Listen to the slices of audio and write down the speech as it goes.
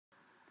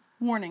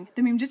Warning,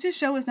 the Meme Jitsu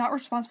Show is not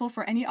responsible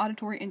for any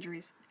auditory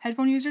injuries.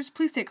 Headphone users,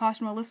 please take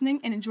caution while listening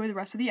and enjoy the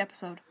rest of the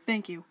episode.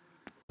 Thank you.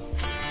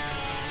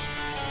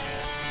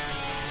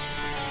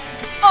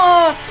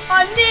 A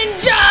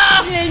ninja!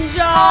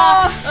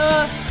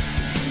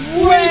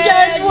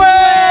 Weekend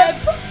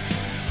Whip!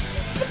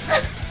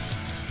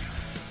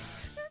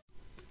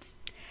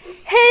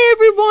 Hey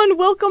everyone,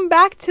 welcome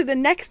back to the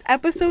next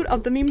episode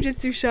of the Meme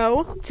Jitsu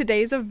Show.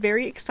 Today is a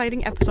very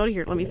exciting episode.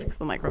 Here, let me fix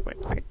the mic real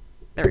quick. Okay,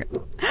 there we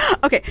go.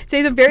 Okay,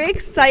 today's a very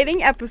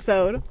exciting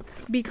episode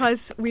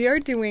because we are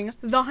doing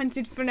the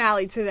Hunted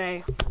finale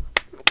today.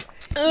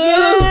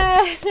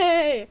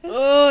 Yay!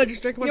 Oh,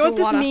 just drink a bunch You know of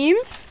what water. this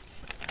means?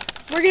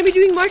 We're gonna be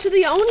doing March of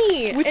the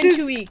Oni in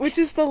 2 weeks. Which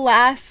is the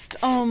last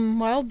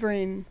Wild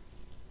Brain,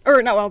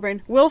 or not Wild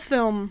Brain, Will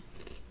Film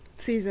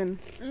season.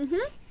 I'm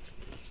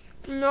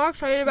not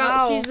excited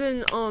about Wow.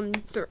 season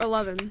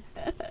 11.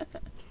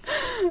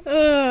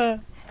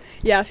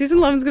 Yeah, season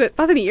 11's good.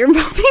 Bethany, you're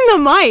moving the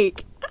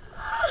mic.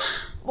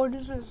 What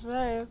does it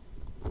say?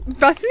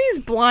 Bethany's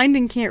blind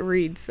and can't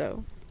read,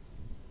 so.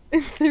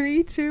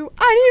 3, 2,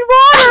 I need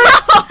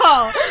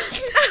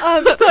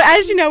water! So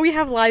as you know, we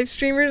have live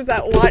streamers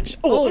that watch,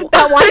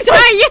 that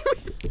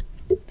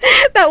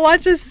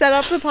watch us set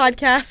up the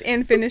podcast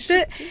and finish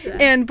it.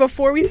 And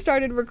before we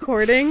started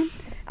recording,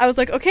 I was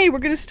like, okay, we're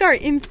gonna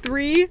start in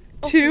 3,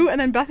 2, and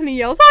then Bethany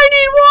yells, I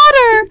need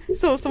water!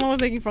 So someone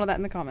was making fun of that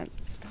in the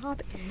comments.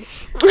 Stop it.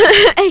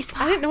 Hey,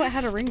 I didn't know it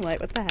had a ring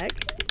light, what the heck?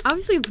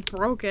 obviously it's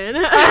broken.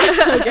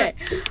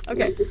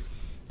 Okay.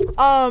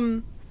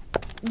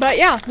 But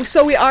yeah,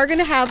 so we are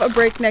gonna have a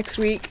break next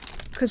week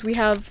because we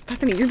have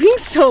Bethany. You're being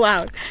so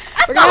loud.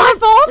 That's not my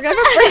fault. We're gonna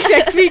have a break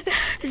next week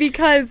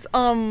because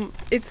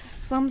it's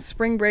some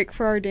spring break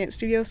for our dance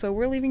studio, so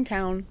we're leaving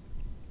town,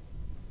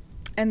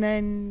 and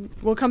then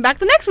we'll come back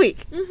the next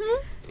week.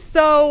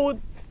 So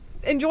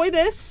enjoy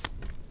this.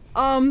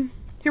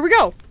 Here we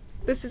go.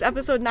 This is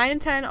episode 9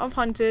 and 10 of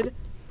Hunted.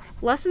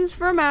 Lessons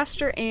for a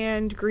Master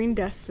and Green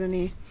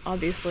Destiny,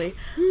 obviously.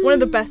 One of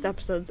the best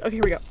episodes. Okay,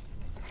 here we go.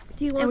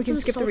 Do you want And we can some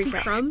skip the salty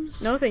recap.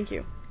 crumbs? No, thank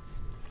you.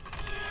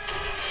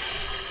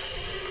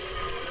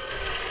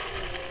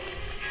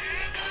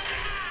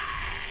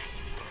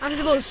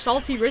 After those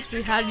salty Ritz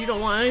we had, you don't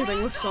want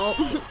anything with salt.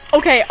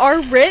 Okay,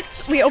 our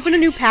Ritz, we opened a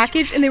new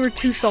package and they were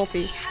too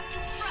salty.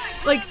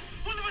 Like,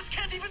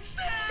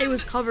 it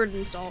was covered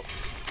in salt.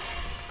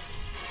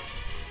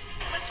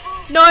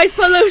 Noise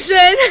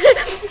pollution!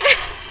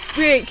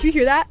 Wait, can you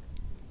hear that?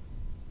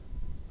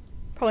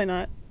 Probably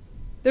not.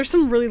 There's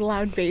some really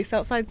loud bass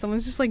outside.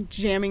 Someone's just like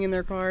jamming in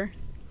their car.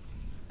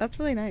 That's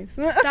really nice.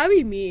 That'd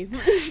be me.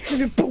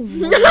 Boom,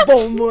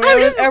 boom, boom.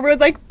 Everyone's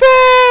like,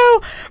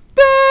 boo!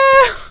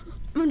 Boo!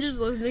 I'm just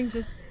listening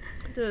to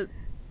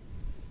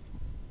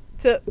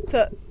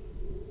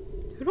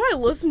who do I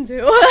listen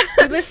to?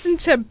 We listen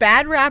to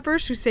bad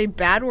rappers who say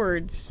bad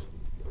words.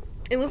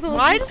 And listen,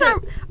 Why does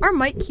our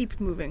mic keep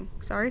moving?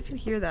 Sorry if you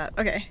hear that.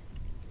 Okay.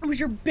 it was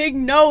your big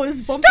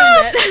nose bumping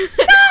Stop! it.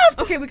 Stop!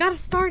 Okay, we gotta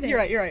start it. You're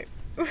right.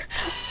 We're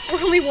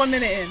only 1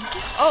 minute in.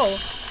 Oh.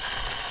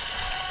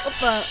 What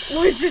the?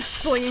 Lloyd's just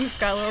slinging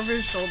Skylar over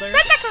his shoulder.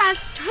 Santa Claus,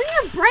 turn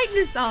your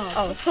brightness up.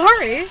 Oh,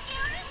 sorry.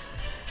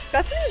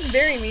 Bethany's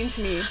very mean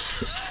to me.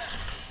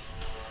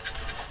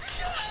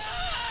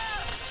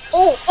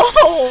 Oh!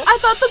 I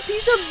thought the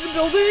piece of the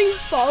building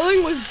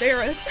falling was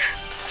Dareth.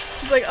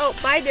 It's like, oh,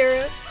 bye,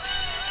 Dara.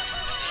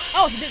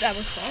 Oh, he did have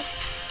a stall.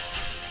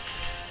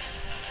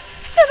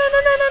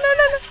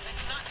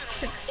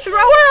 No. Throw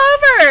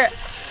her over!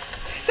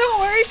 Don't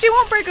worry, she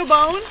won't break a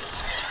bone.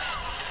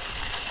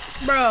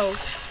 Bro.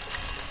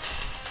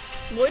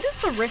 Lloyd is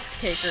the risk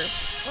taker.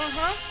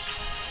 Uh-huh.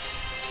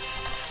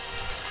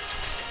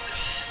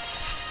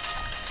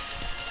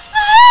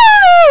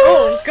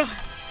 Oh, God.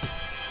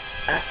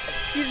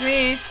 Excuse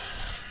me.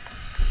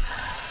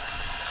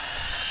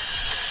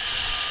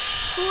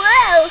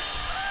 Whoa!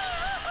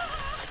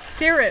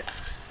 Dare it.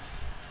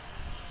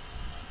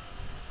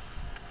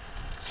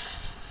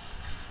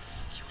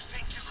 You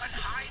think you can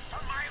hide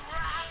from my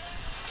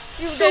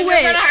wrath? So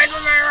wait, Hide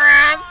from my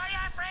wrath? My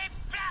every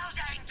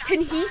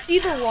building can he see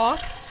the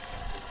rocks?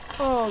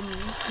 No.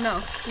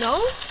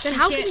 No? Then He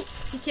how can't, can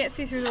he can't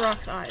see through the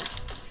rock's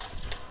eyes.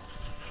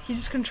 He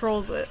just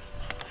controls it.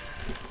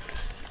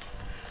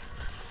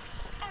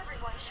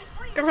 everyone should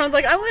breathe. Everyone's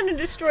like, I'm going to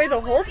destroy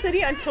the whole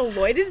city until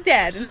Lloyd is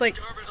dead. And it's like,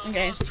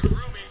 okay.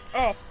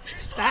 Oh,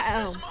 that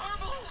L.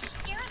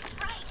 Garrett's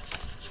right.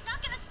 He's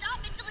not gonna stop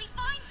until he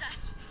finds us.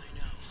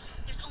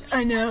 There's only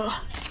I know.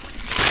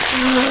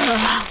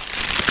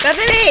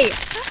 Bethany!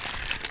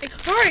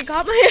 Sorry,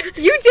 got my.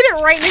 You did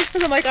it right next to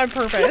the mic on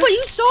purpose. No, but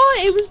you saw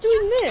it. It was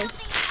doing this.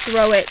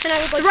 Throw it. And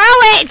I was like, Throw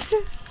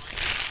it!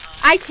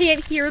 I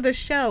can't hear the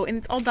show, and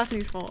it's all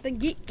Bethany's fault. then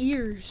get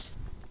ears.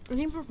 I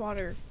need more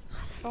water.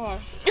 Oh.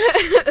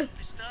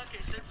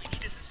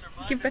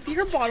 Give Bethany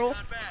her bottle.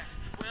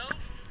 Well,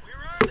 where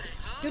are they,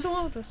 huh? You're the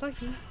one with the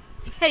sucky.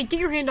 Hey, get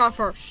your hand off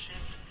her.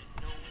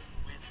 Know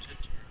when to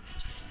turn.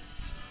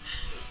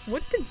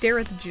 What did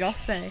Dareth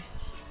just say?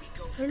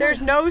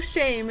 There's no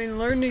shame in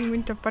learning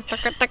when to... Not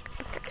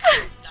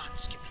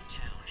skipping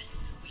town.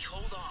 We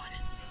hold on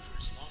for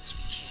as long as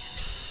we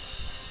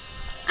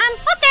can.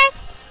 Okay.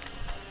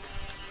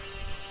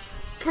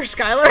 Poor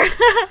Skylar.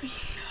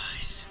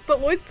 Guys,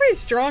 But Lloyd's pretty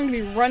strong to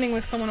be running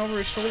with someone over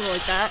his shoulder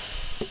like that.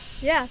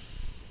 Yeah.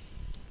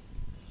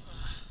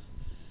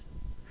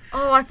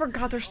 Oh, I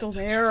forgot they're still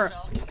there.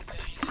 The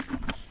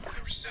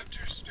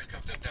receptors pick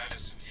up that that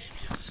is an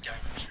avian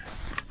scavenger,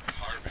 a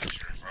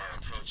harbinger of our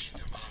approaching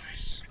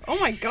demise. Oh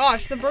my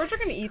gosh, the birds are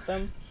gonna eat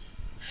them.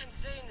 and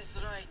Zane is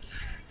right.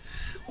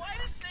 Why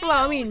does Zane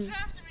Well, I mean,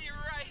 have to be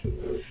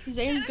right?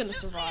 Zane's gonna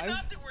survive.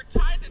 That we're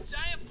tied to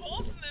giant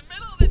poles in the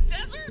middle of the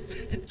desert?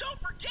 And don't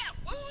forget,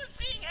 Wu is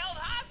being held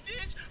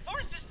hostage,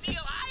 forced to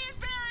steal Iron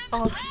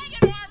Baron's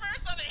dragon armor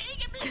so that he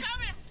can become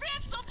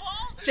invincible.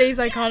 Jay's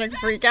iconic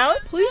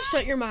freakout. Please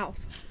shut your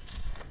mouth.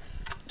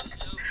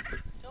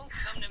 Don't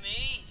come to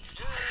me.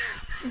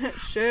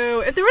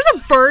 Shoo. If there was a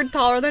bird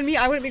taller than me,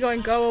 I wouldn't be going,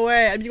 go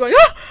away. I'd be going,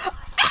 ah!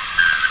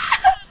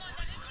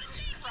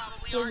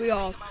 Probably Well, we all.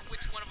 arguing about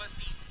which one of us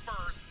to eat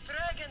first.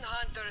 Dragon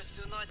hunters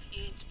do not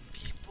eat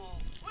people.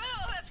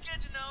 Well, that's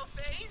good to know,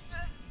 Faith.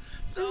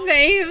 So,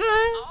 Faith.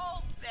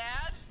 oh,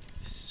 Dad.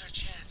 This is our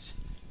chance.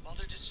 While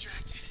they're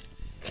distracted.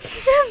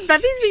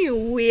 Buffy's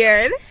being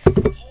weird.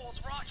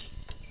 Pole's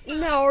rocking.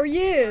 No, are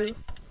you?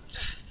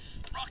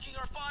 Rocking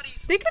our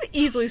bodies. They could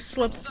easily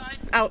slip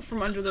out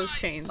from under those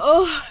chains.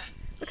 Oh,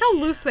 Look how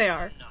loose they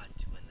are. Not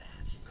doing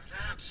that.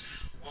 That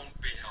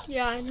won't be helpful.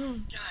 yeah, I know.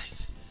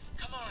 Guys,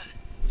 come on.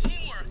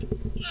 Teamwork.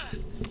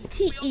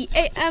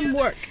 Team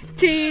work.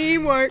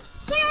 Teamwork.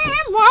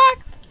 Teamwork.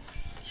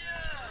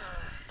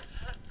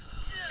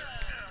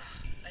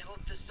 I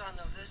hope the son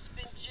of the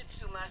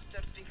Spinjitzu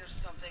master figures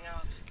something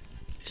out.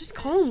 Just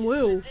call him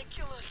Woo.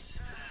 Ridiculous.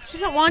 She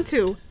doesn't want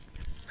to.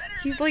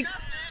 He's like,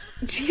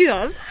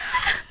 Jesus.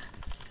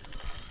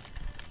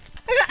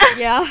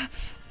 Yeah.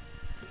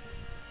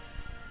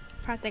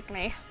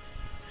 Practically.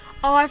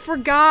 Oh, I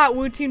forgot.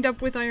 Wu teamed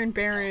up with Iron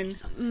Baron.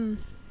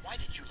 Why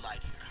did you lie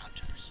to your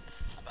hunters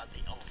about the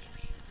only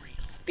being real?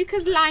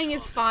 Because lying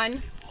is fun.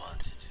 They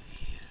wanted to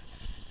hear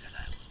that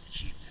I will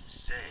keep them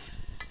safe,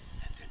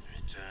 and in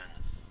return,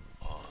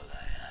 all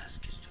I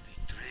ask is to be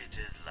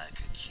treated like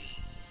a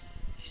king.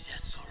 Is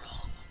that so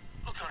wrong?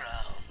 Look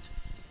around.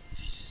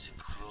 This is a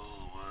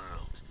cruel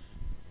world.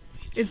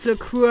 It's a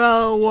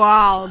cruel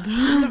world.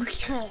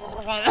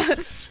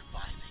 Surviving.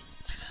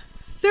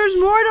 There's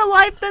more to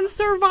life than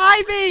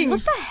surviving.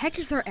 What the heck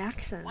is their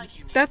accent? Why do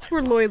you need That's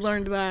where Lloyd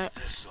learned that.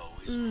 There's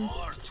always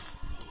more to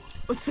rule.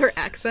 What's their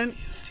accent?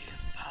 Beauty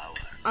and power.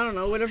 I don't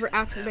know, whatever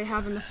accent they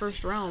have in the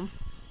first realm.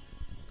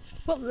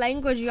 What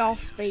language y'all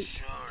speak?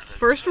 Sure that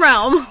First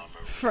realm.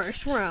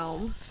 First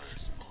realm.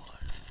 firstborn.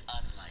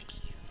 Unlike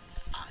you,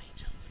 I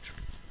tell the truth.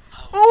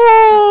 How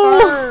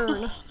Oh! Burn.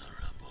 honorable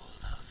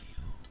of you.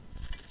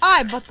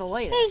 I but the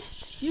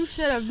latest. You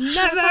should have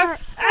never,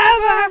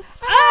 ever,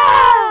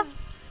 ah!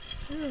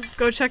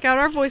 Go check out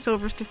our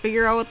voiceovers to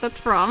figure out what that's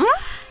from.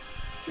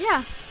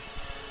 Yeah.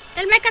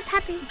 It'll make us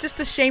happy.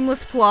 Just a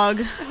shameless plug.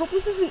 I hope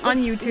this isn't On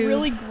like, YouTube.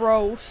 really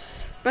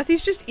gross.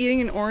 Bethy's just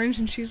eating an orange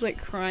and she's like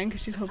crying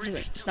because she's hoping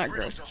that it's not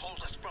Ready gross. to hold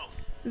us both.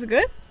 Is it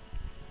good?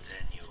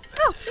 Then you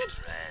better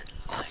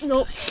tread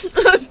Nope.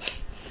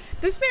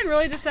 This man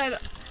really just said,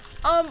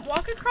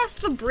 walk across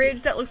the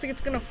bridge that looks like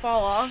it's gonna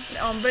fall off,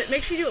 but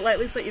make sure you do it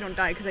lightly so that you don't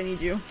die because I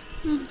need you.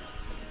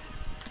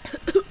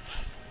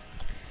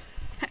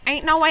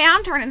 Ain't no way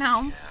I'm turning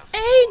home.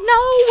 Ain't no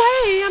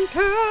way I'm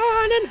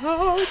turning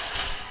home.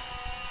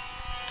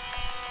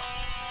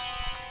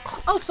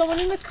 Oh, someone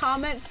in the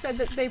comments said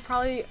that they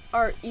probably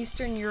are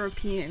Eastern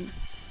European.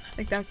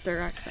 Like, that's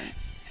their accent.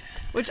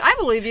 Which I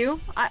believe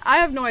you. I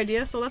have no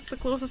idea, so that's the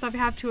closest I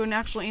have to an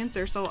actual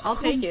answer, so I'll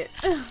take it.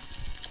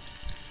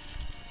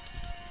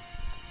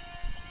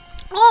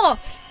 Oh!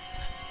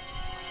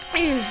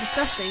 It is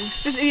disgusting.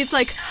 This idiot's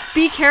like,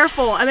 be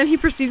careful, and then he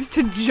proceeds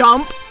to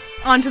jump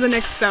onto the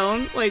next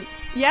stone. Like,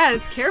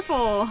 yes,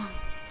 careful.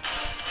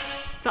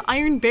 The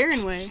Iron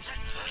Baron way.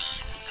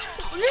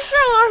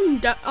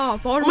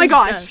 Oh my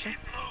gosh. Keep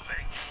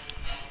moving.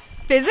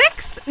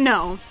 Physics?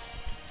 No.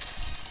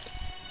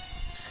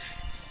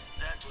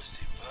 That was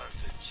the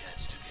perfect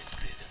chance to get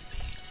rid of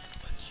me,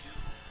 but you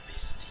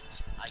missed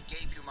it. I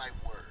gave you my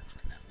word,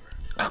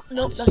 remember?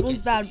 Nope, Once I that one's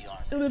get bad.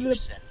 the armor, you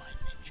send my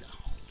ninja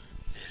home.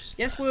 There's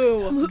Yes,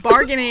 Woo.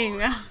 Bargaining. for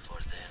them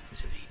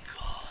to be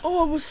gone.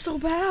 Oh, it was so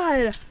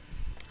bad.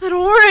 That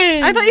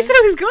orange. I thought you said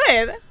it was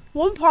good.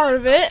 one part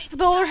of it, but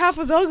the other half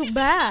was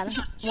bad.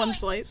 One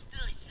slice.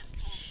 Listen to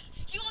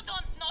me. You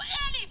don't know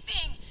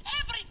anything.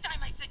 Every time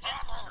I suggest.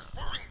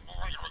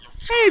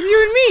 Hey, it's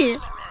you and me.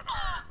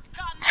 Oh,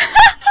 come on.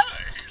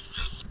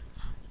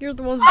 You're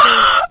the ones. I'm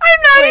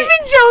not Wait.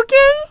 even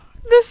joking.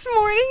 This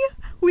morning,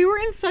 we were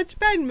in such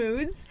bad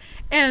moods.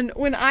 And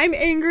when I'm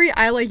angry,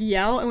 I like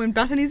yell. And when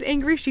Bethany's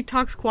angry, she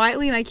talks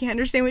quietly and I can't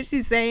understand what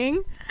she's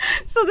saying.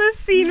 So this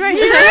scene right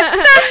here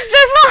sounds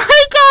just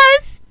like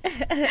us.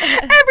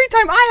 Every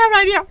time I have an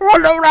idea.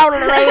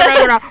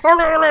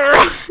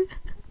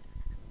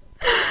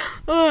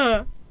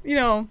 you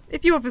know,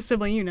 if you have a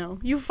sibling, you know,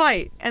 you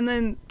fight, and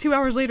then 2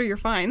 hours later you're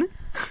fine.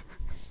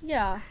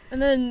 Yeah.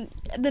 And then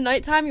at the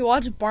nighttime you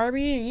watch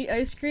Barbie and eat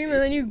ice cream,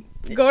 and then you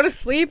go to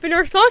sleep and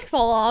your socks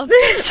fall off.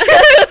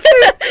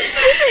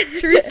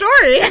 True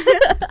story.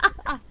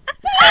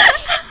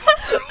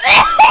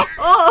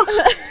 Oh.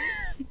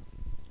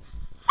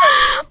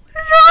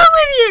 What's wrong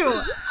with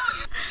you?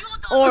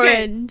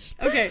 Orange.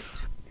 Okay.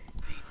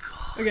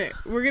 Okay,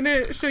 we're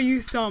gonna show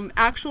you some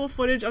actual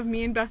footage of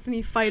me and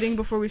Bethany fighting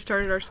before we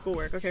started our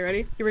schoolwork. Okay,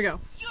 ready? Here we go.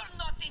 You're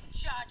not in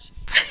charge.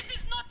 This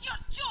is not your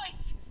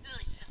choice.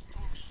 Listen to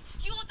me.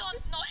 You don't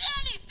know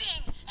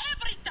anything.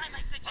 Every time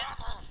I suggest...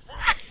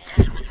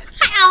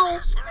 Ow!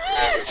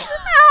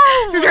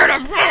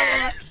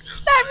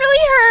 That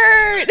really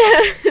hurt.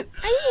 And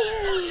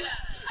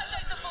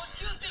I suppose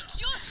you think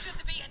you should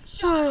be in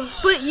charge.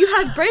 But you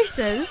had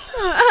braces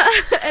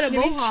and a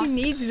Maybe mohawk. she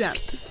needs them.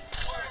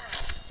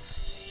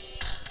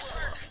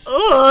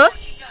 Oh,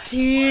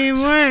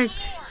 teamwork,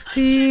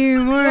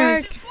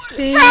 teamwork,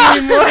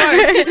 teamwork,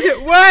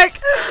 work,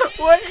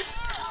 work.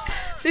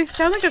 They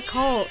sound like a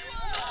cult.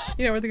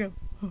 You know where they go.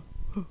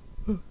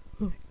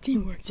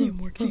 Teamwork,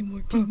 teamwork,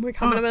 teamwork, teamwork.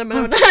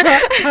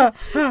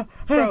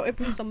 Bro, if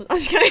we someone, I'm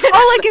just kidding.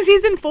 Oh, like in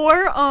season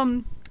 4,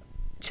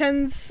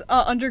 Chen's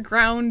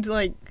underground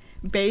like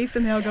base,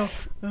 and they all go.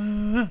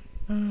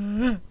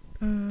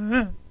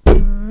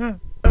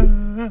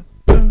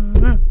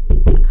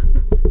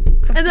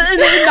 And then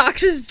the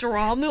obnoxious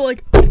drum, they're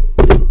like,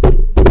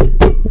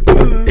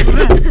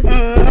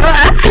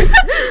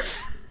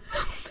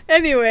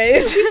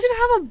 Anyways, we should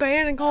have a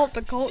band and call it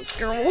the Cult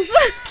Girls.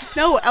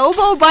 no,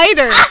 elbow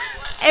biter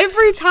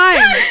every time.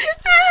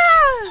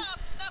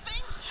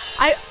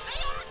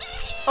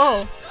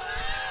 Oh,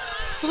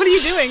 what are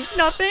you doing?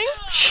 Nothing.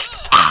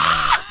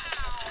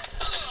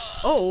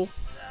 Oh.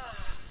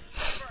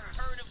 Ever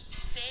heard of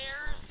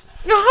stairs?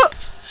 No.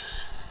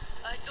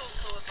 I don't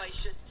know if I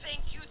should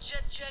thank you,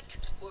 Jet,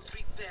 or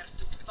prepare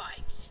to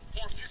fight.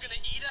 Or if you're gonna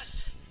eat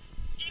us,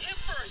 eat him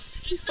first.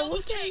 He's full filled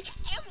of with cake.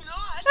 I'm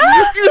not.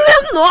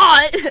 I'm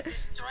not.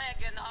 This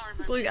dragon armor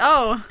It's like,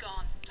 oh. has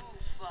gone too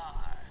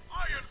far.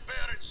 Iron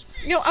Baron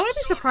speaks. You know, I wouldn't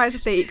be surprised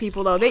if they eat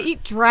people, though. They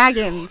eat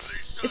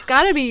dragons. It's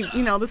gotta be,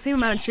 you know, the same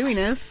amount of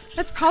chewiness.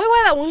 That's probably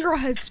why that one girl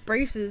has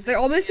braces. They're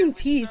all missing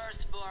teeth.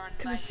 Firstborn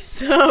by It's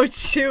so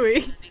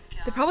chewy.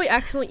 They probably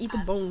accidentally eat the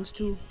bones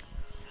too.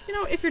 You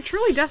know, if you're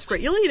truly desperate,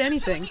 you'll eat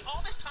anything.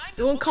 All this time,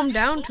 It won't come we're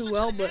down getting too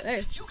well, closer to but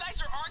hey. this, you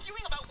guys are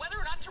arguing about whether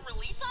or not to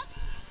release us?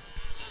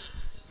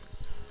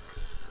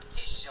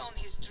 He's shown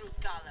his true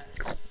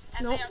colors.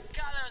 And Nope. they are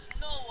colors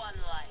no one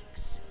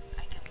likes.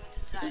 I can put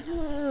aside on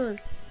Ugh.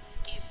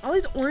 if All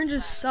these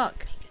oranges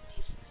suck. make a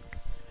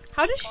difference.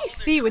 How does she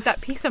see with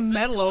that piece of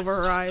metal over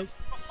her eyes?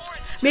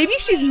 Maybe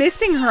she's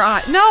missing her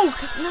eye. No,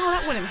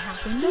 that wouldn't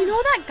happen. You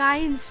know that guy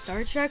in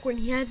Star Trek when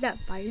he has that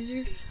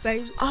visor?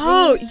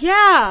 Oh,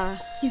 yeah.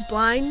 He's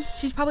blind.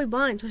 She's probably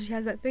blind, so she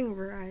has that thing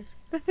over her eyes.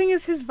 The thing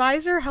is, his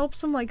visor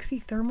helps him, like, see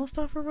thermal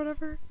stuff or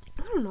whatever.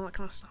 I don't know that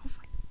kind of stuff.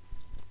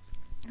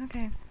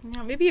 Okay.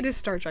 Yeah, maybe it is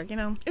Star Trek, you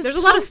know. It's There's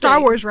a lot of Star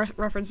something. Wars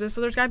references,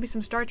 so there's gotta be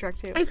some Star Trek,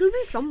 too. It could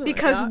be something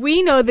Because like that.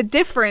 we know the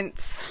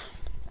difference.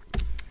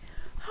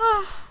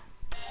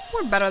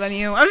 We're better than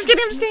you. I'm just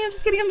kidding, I'm just kidding, I'm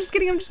just kidding, I'm just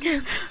kidding, I'm just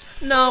kidding.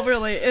 No,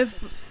 really. If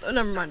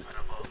never mind.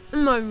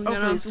 I'm not even Oh,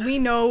 gonna. please. We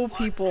know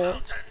people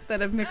that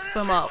have mixed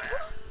them up.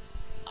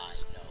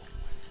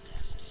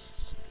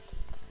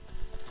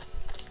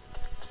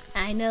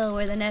 I know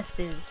where the nest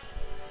is.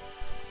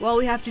 All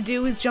we have to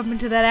do is jump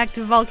into that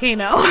active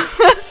volcano.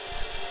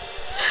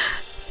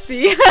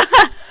 See?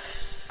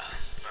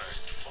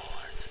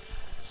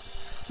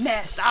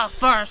 Nest of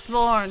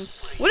firstborn.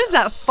 What is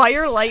that?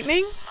 Fire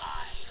lightning?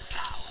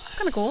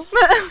 Kind of cool.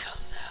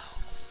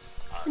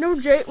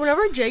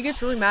 Whenever Jay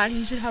gets really mad,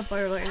 he should have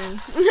fire lightning.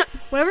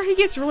 Whenever he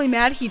gets really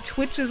mad, he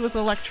twitches with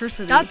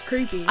electricity. That's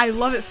creepy. I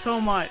love it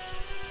so much.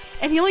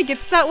 And he only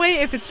gets that way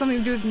if it's something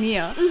to do with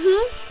Mia.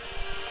 Mm-hmm.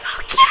 So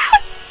cute!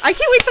 I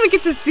can't wait till we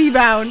get to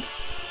Seabound.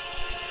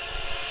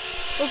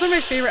 Those are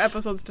my favorite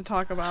episodes to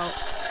talk about.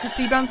 Because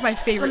Seabound's my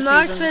favorite I'm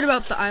not season. excited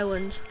about the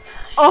island.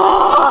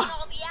 Oh!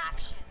 All the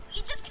action.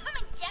 You just come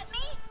and get me?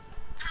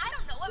 I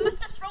don't know. I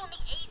must have thrown me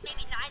 8,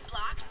 maybe 9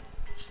 blocks.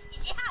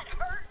 Yeah, it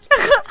hurt.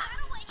 I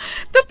don't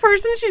like The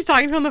person she's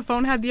talking to on the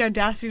phone had the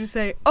audacity to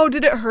say, "Oh,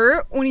 did it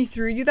hurt when he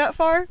threw you that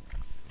far?"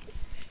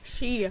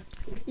 She.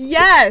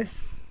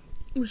 Yes!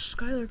 It was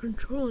Skylar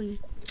controlling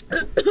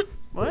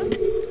What? it.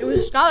 It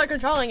was Skylar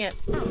controlling it.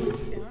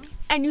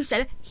 And you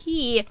said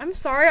he. I'm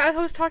sorry, I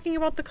was talking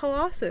about the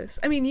Colossus.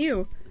 I mean,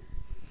 you.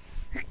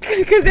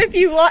 Because if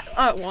you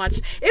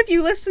if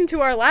you listen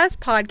to our last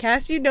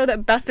podcast, you'd know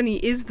that Bethany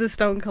is the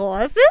Stone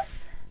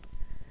Colossus.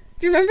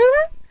 Do you remember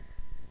that?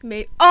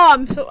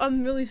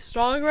 I'm really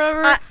strong or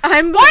whatever.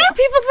 I'm Why do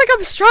people think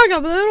I'm strong?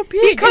 I'm a little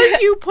pig.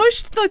 because you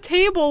pushed the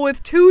table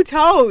with 2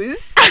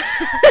 toes.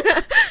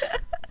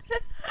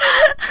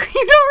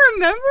 You don't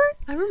remember?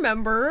 I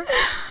remember.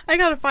 I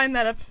gotta find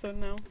that episode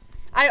now.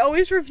 I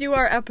always review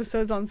our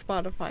episodes on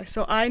Spotify,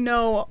 so I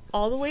know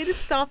all the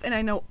latest stuff and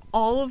I know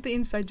all of the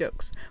inside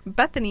jokes.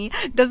 Bethany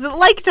doesn't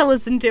like to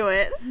listen to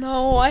it.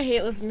 No, I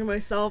hate listening to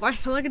myself. I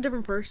sound like a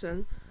different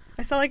person.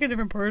 I sound like a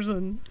different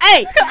person.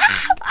 Hey!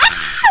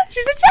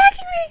 She's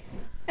attacking me!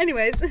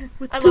 Anyways,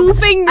 With I two love-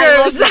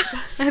 fingers!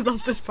 I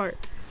love this part.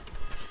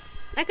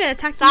 That guy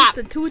attacked Stop.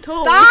 me with the 2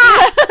 toes.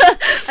 Stop!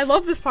 I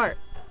love this part.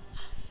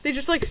 They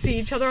just like see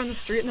each other on the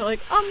street and they're like,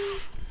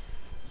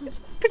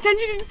 pretend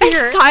you didn't see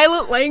her.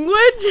 Silent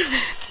language?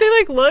 They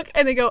like look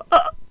and they go,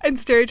 and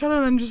stare at each other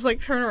and then just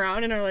like turn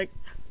around and are like,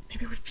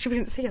 maybe she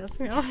didn't see us,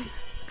 you know?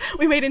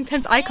 We made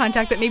intense eye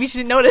contact, but maybe she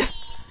didn't notice.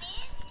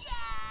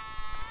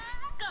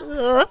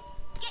 Go.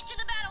 Get to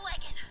the battle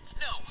wagon.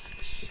 No,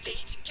 stay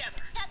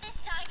together. Not this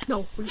time.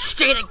 No, we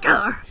stay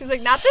together. She's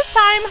like, not this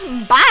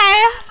time. Bye.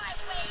 My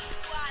way,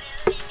 water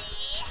lily.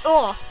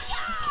 Oh.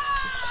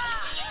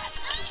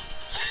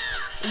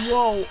 Yeah.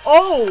 Whoa.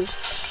 Oh.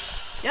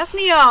 Yes,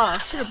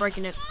 Nia. Should have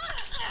breaking it. If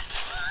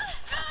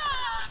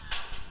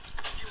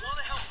you want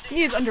to help Nick,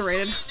 Nia's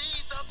underrated. you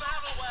need the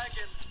battle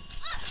wagon.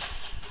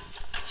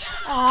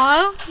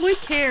 Aw,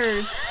 Lloyd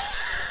cares.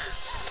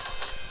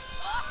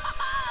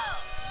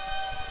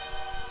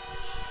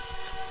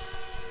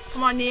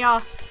 Come on,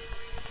 Nia.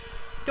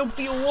 Don't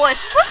be a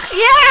wuss.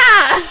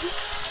 Yeah!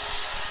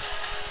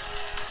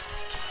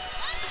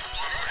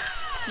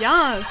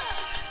 Yes.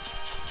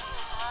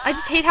 I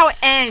just hate how it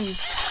ends.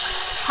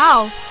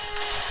 How?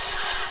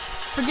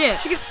 Forget.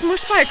 She gets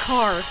smushed by a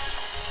car.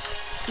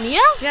 Nia?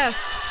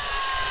 Yes.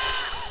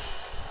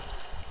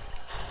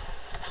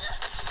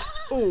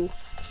 Ooh.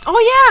 Oh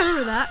yeah, I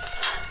remember that.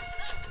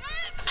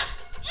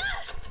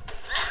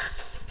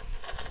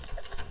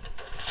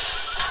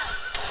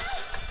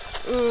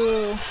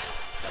 Ooh.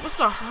 That must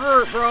have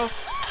hurt, bro.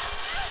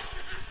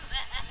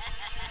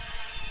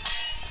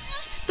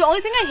 The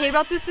only thing I hate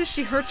about this is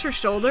she hurts her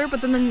shoulder,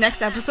 but then the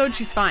next episode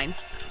she's fine.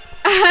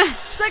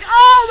 She's like,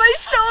 oh, my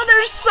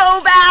shoulder's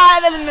so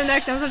bad! And then the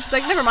next episode she's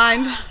like, never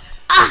mind.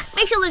 Ah,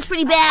 my shoulder's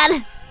pretty bad.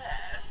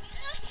 Yes.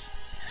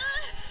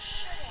 It's a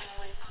shame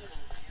we couldn't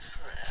be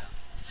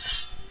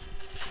friends.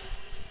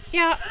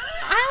 Yeah,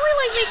 I only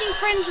like making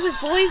friends with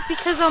boys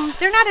because,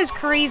 they're not as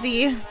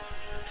crazy.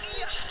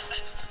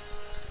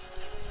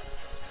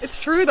 It's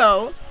true,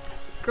 though.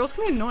 Girls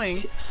can be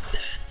annoying.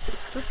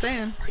 Just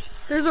saying.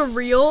 There's a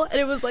reel, and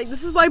it was like,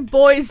 this is why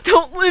boys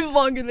don't live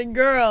longer than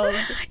girls.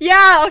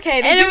 Yeah,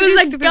 okay. they And do it do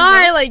was a stupid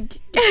guy, stuff.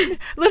 like,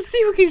 Let's see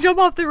who can jump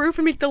off the roof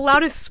and make the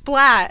loudest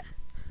splat.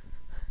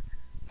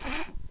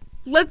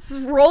 let's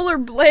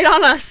rollerblade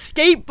on a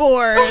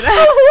skateboard.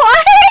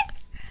 What?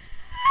 Is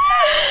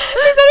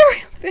that a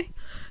real thing?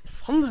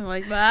 Something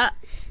like that.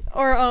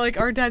 Or like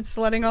our dad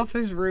sledding off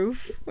his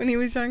roof when he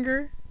was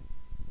younger.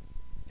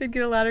 They'd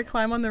get a ladder,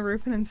 climb on the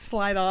roof, and then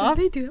slide off.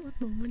 Did they do that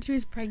with Mom when she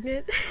was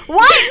pregnant?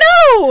 What?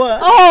 No!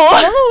 Oh!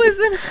 Mama was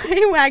in a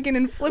hay wagon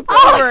and flipped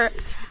over.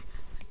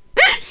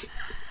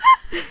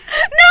 No!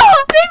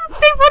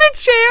 They put a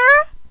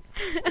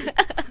chair!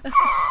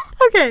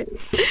 Okay.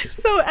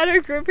 So at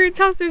our grandparents'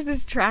 house, there's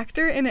this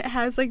tractor, and it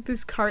has like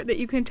this cart that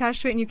you can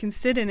attach to it, and you can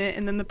sit in it,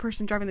 and then the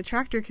person driving the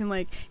tractor can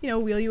like,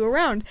 wheel you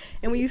around.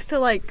 And we used to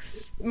like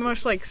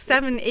smush like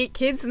 7-8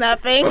 kids in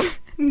that thing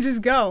and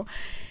just go.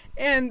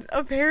 And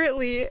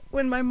apparently,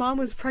 when my mom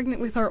was pregnant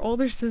with our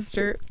older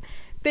sister,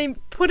 they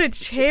put a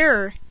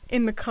chair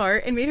in the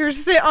cart and made her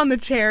sit on the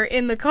chair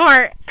in the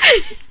cart.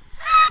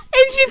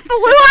 And she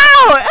flew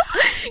out!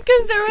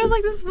 Because there was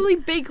like this really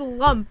big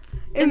lump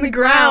In the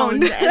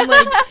ground. and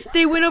like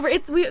they went over.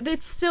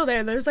 It's still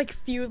there. There's like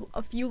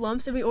a few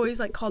lumps, and we always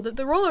like called it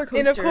the roller coaster.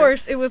 And of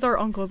course, it was our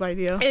uncle's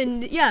idea.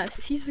 And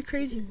yes, he's the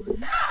crazy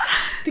one.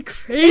 The It's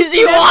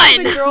crazy never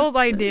one. the girl's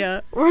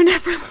idea. We're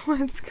never the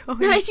ones going.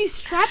 No, if you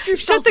strapped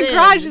yourself Shut the in.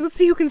 garage and let's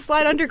see who can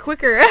slide under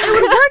quicker. It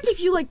would work if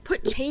you like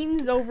put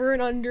chains over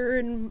and under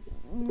and.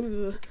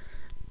 Ugh.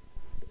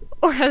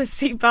 Or had a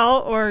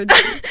seatbelt, or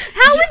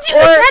How would you Or-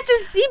 attach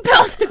a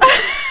seatbelt?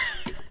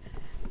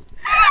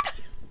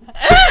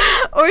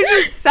 or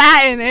just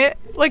sat in it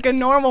like a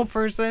normal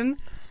person.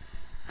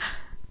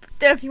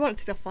 If you want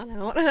to take the fun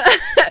out. They're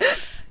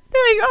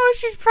like, oh,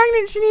 she's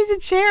pregnant, she needs a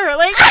chair.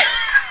 Like,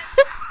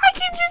 I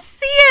can just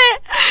see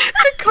it.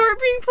 The cart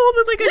being pulled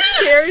with like a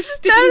chair That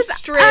sticking is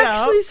straight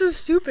actually so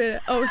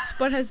stupid. Oh,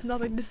 Spud has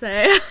nothing to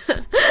say.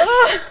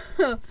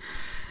 up.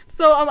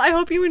 So, I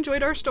hope you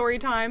enjoyed our story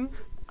time.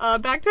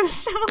 Back to the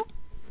show.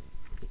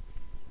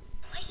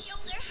 My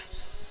shoulder.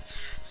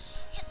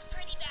 It's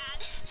pretty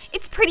bad.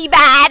 It's pretty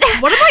bad.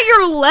 What about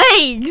your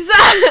legs?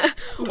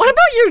 What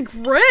about your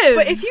ribs?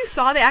 But if you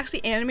saw, they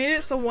actually animated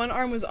it so one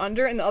arm was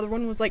under and the other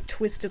one was like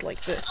twisted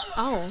like this.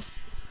 oh,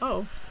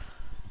 Oh.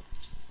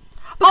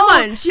 but come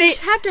Oh, on, she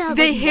just have to have.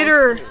 They like, hit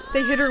her.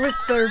 They hit her with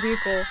their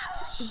vehicle.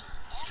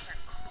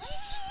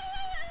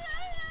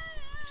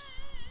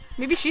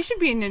 Maybe she should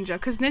be a ninja,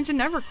 because ninja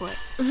never quit.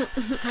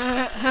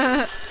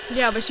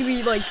 Yeah, but she'd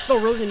be like the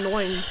really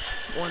annoying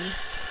one.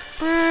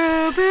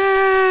 Boo,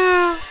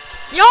 boo.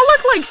 Y'all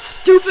look like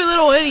stupid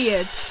little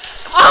idiots.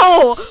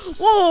 Oh,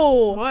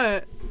 whoa!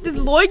 What? Did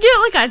Lloyd get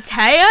like a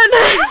tan?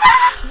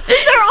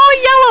 They're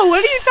all yellow. What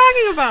are you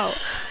talking about?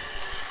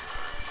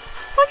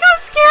 Look how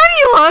scared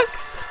he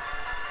looks.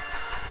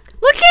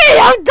 Look at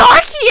how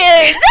dark he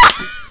is!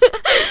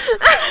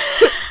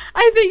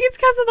 I think it's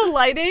because of the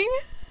lighting.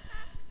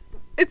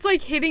 It's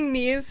like hitting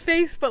Nia's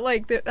face, but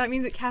like that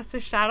means it casts a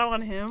shadow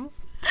on him.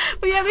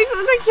 But yeah, it makes it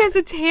look like he has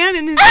a tan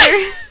in his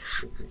hair.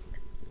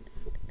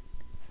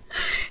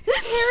 His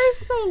hair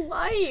is so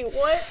light.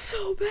 What?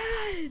 So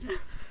bad.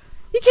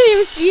 You can't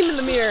even see him in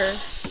the mirror.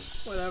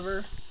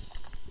 Whatever.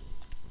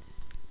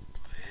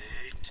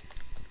 Wait.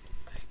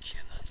 I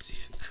cannot see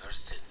a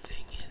cursed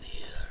thing in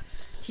here.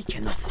 He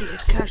cannot see a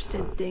cursed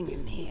thing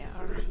in here.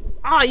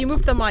 Ah, you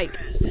moved the mic.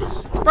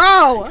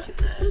 Bro!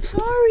 I'm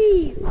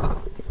sorry.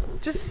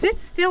 Just sit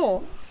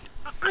still.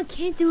 I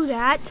can't do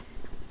that.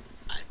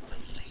 I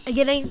believe I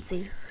get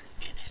antsy.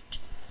 in it.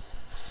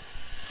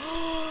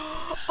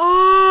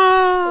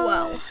 Oh!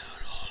 Well. They're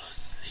all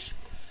asleep.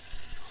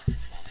 Your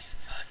holy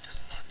blood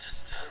does not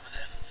disturb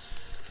them.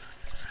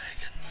 Your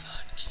dragon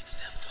blood keeps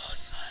them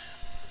docile.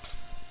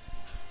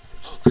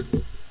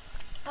 Look,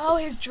 Oh,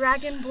 his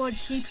dragon blood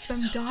keeps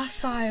them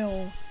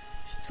docile.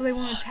 So they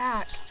won't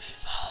attack.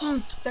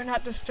 They're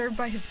not disturbed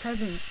by his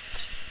presence.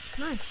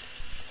 Nice.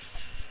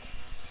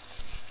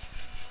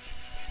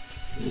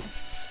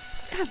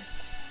 Stop it.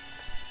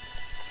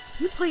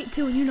 You play it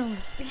too and you know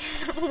it.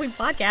 We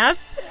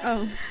podcast.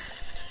 Oh.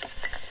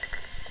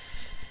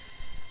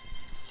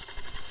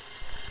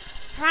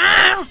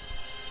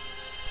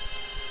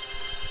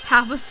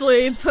 Half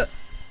asleep.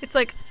 It's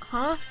like,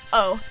 huh?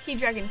 Oh, he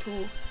dragon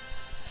too.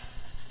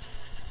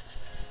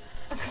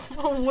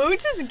 Wu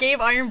just gave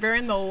Iron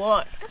Baron the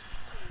look.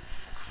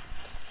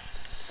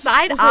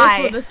 Side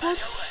eye. This one?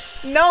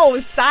 No,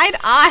 side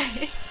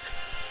eye.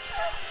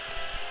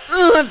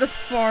 Oh, I have to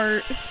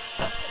fart.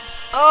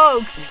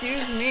 Oh,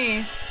 excuse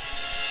me.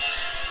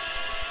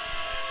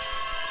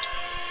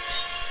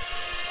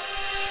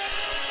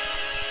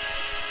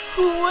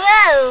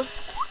 Whoa!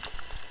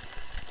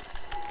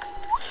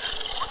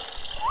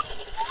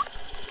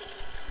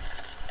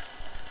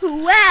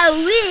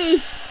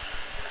 Wowee!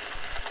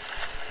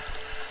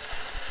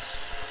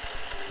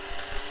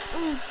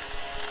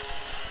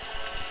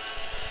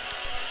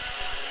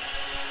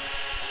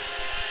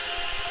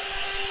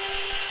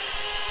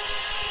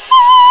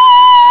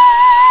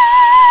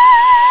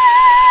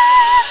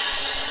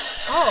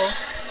 Oh.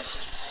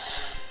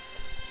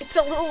 It's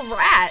a little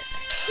rat.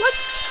 What?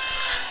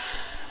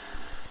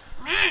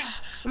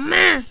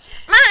 Meh.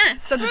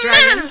 Said the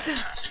dragons.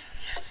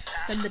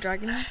 Said the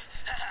dragons.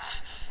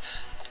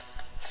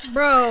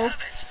 Bro.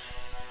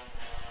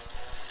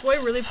 Boy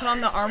really put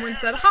on the armor and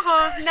said,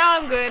 haha, now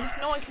I'm good.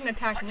 No one can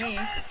attack me. you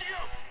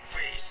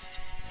beast,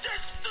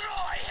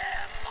 destroy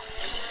him!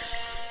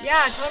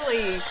 Yeah,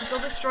 totally. Because they'll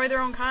destroy their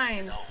own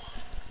kind. No,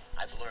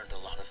 I've learned a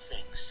lot of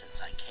things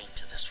since I came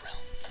to this realm.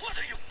 What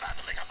are you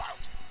babbling about?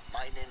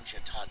 My ninja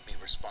taught me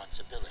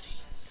responsibility,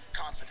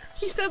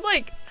 confidence. He said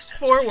like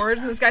 4 words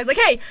and this guy's like,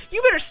 hey,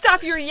 you better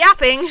stop your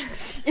yapping.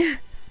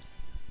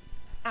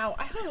 Ow,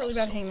 I have a really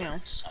bad hangnail.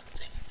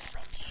 Something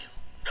from you.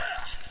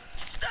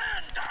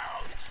 Stand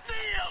down!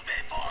 Kneel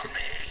before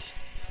me!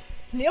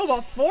 Kneel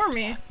before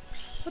me.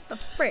 What the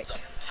frick?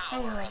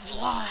 Power of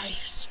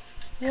lies.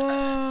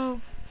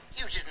 Whoa.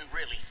 You didn't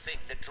really think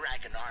the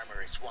dragon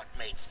armor is what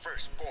made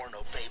Firstborn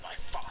obey my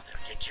father,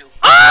 did you?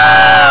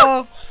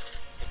 Oh!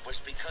 It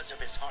was because of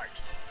his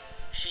heart.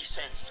 She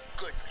sensed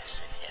goodness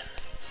in him.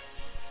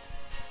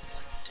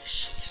 What does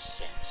she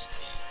sense in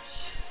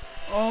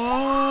you?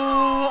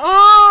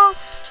 Oh.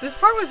 This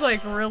part was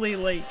like really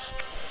like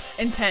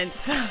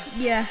intense.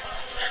 Yeah.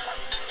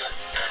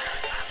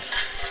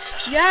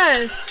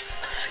 Yes.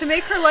 To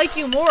make her like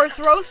you more,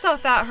 throw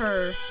stuff at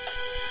her.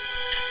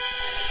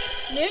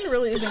 Nan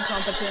really is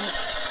incompetent.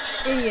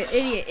 Idiot,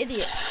 idiot,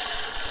 idiot.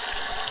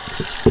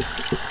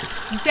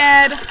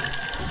 Dead.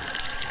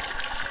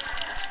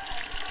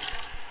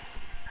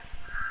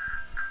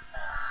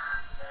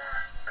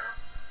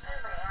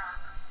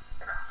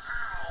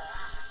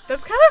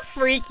 That's kind of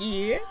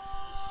freaky.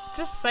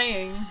 Just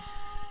saying.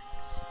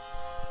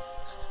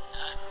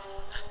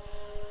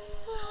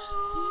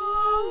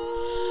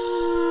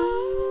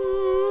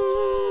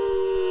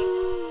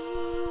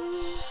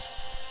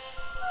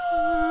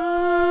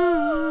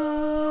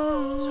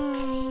 It's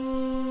okay.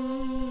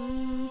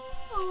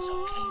 It's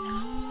okay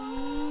now.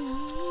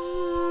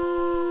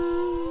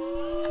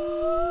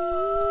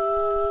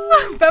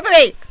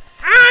 Bethany,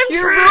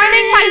 you're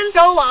ruining my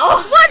solo.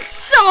 What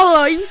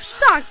solo? You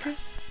suck.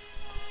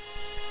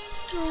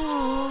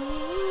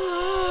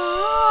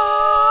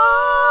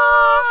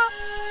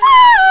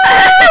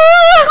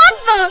 What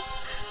the?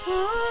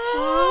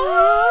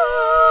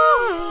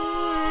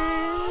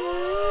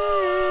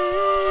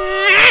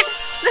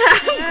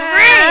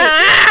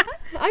 Great.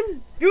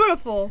 I'm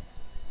beautiful.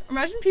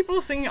 Imagine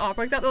people singing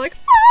opera like that. They're like,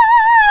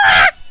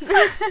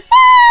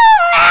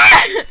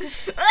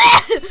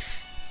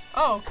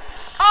 oh,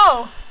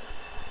 oh,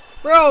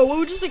 bro,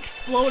 Wu just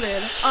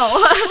exploded. Oh,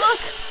 look,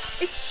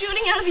 it's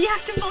shooting out of the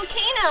active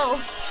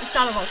volcano. It's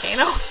not a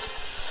volcano.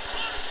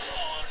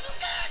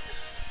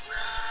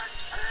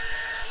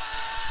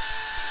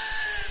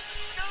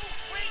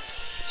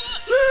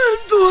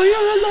 Enjoy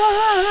your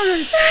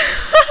life.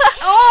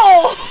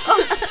 Oh,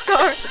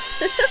 sorry.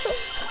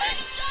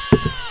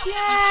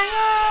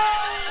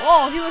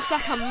 Oh, he looks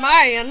like a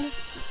man.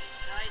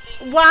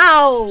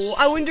 Wow.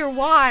 I wonder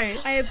why.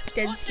 I have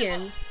dead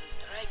skin.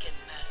 Dragon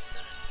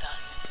Master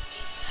doesn't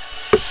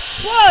need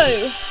that.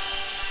 Whoa.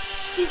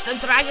 He's the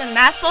Dragon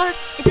Master?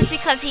 Is it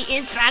because he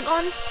is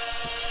dragon?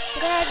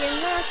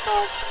 Dragon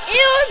Master.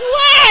 It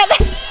was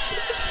wet.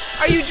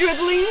 Are you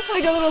dribbling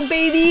like a little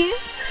baby?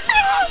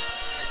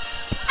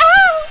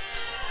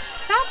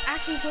 Stop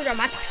acting so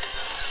dramatic.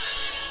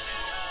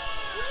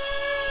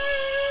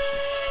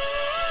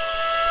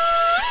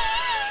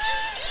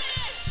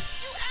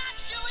 You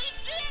actually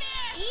did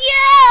it!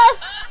 Yeah!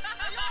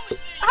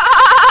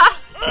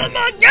 Oh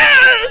my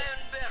gosh.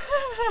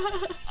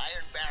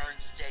 Iron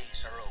Baron's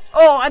days are over.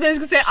 Oh, I thought I was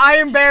gonna say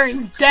Iron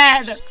Baron's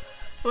dead.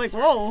 Like,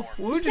 whoa,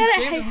 who just Said I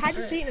gave him had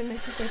to straight? say it in the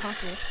nicest way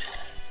possible.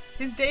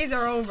 His days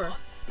are over.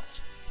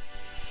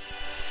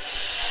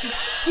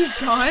 He's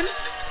gone.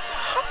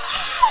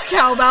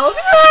 Cowbells.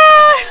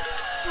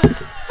 5,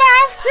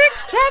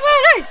 6, 7,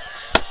 8.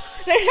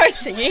 They start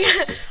singing.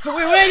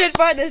 We waited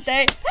for this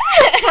day.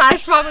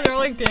 Flash pop and they're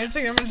like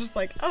dancing. I'm just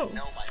like, oh.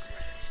 No, my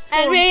friends.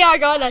 And we are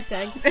gonna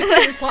sing. It's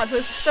like a plot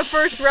twist. The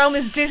first realm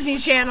is Disney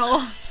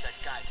Channel. It's that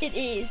guy. It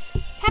is.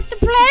 Tap to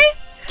play.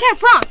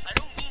 Camp Rock. I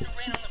don't mean to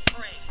rain on the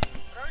parade,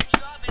 but our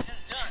job isn't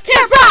done.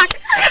 Camp Rock.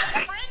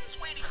 Friends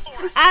waiting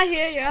for us. I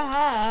hear your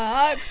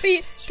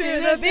heartbeat to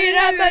the beat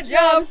of the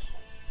drums.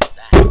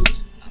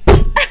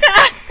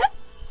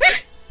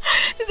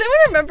 Does anyone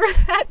remember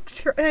that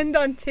trend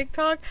on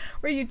TikTok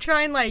where you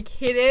try and like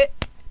hit it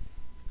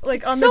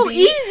like on So the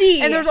beat?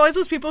 easy. And there's always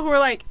those people who are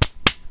like,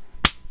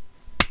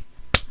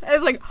 and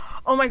it's like,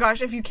 oh my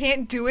gosh, if you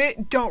can't do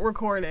it, don't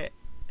record it.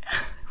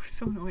 It was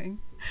so annoying.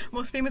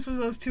 Most famous was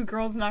those two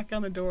girls knocking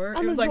on the door.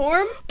 On it was the like,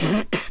 dorm?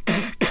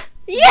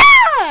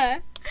 Yeah!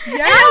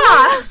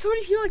 yeah. So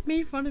many people like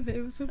made fun of it.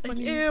 It was so Like,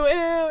 funny. ew,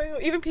 ew, ew.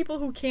 Even people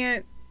who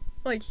can't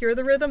like hear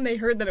the rhythm, they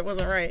heard that it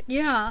wasn't right.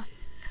 Yeah.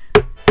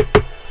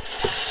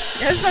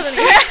 Yeah, it's better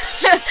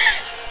than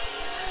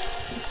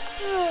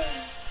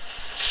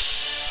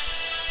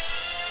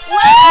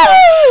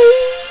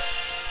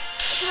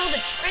Look at all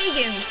the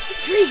dragons.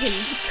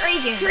 Dragons.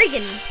 Dragon.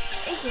 Dragons.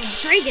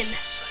 Dragon.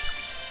 Looks like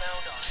we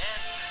found our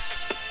answer.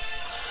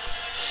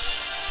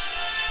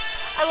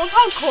 I love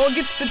how Cole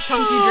gets the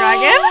chunky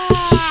dragon.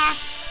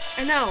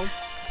 I know.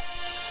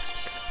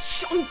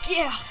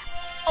 Chunky.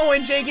 Oh,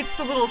 and Jay gets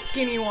the little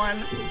skinny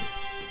one.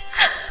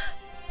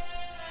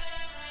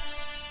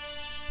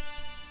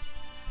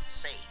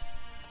 Faith,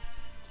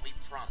 we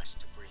promised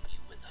to bring you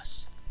with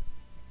us.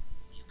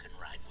 You can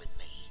ride with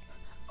me.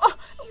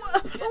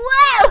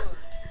 Whoa!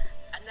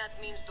 And that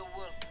means the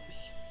world to me.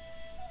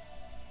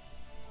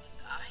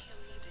 But I am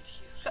needed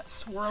here. That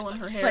swirl in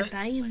her hair. But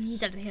I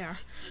needed here.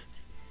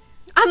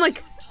 I'm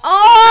like, Oh,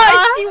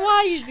 I see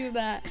why you do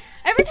that.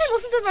 Every time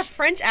Melissa does a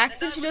French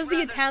accent, she does the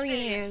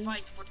Italian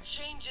hands.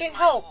 it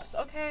helps,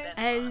 okay?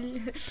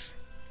 And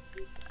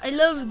I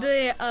love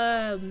the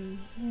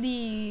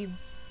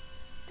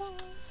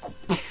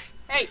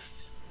Hey.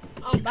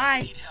 oh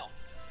bye. Need help.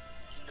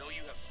 You know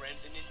you have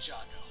friends in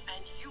Ninjago.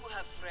 And you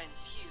have friends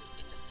here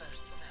in the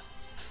first realm.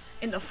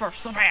 In the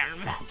first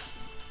realm.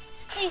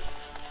 Hey.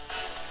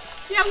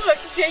 Yeah, look,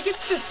 Jay gets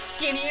the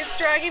skinniest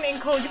dragon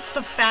and Cole gets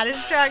the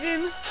fattest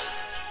dragon.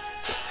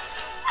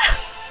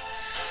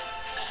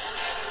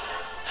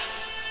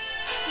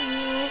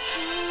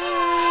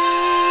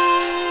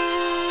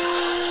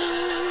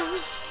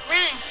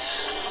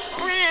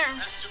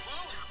 Master Wu,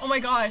 Oh my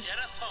gosh. get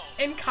us home.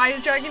 And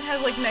Kai's dragon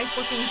has like nice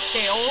looking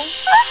scales.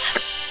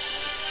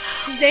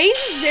 Zane's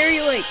is very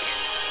like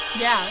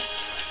Yeah.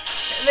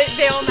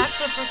 They all match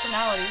their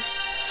personality.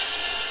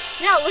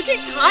 Yeah, look at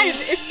Kai's.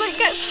 It's like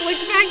got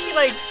slicked back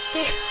like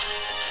scales.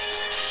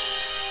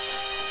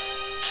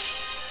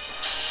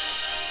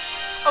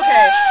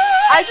 Okay,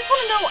 I just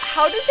want to know,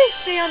 how did they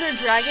stay on their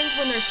dragons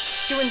when they're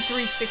doing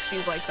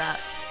 360s like that?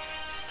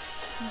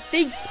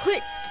 they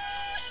put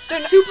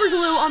They're not- super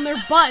glue on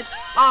their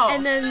butts, Oh.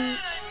 and then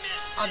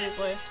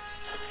Obviously.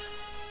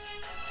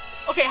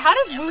 Okay, how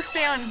does Wu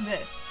stay on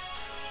this?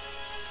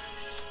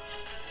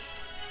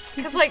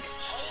 Because, like,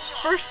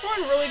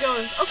 Firstborn really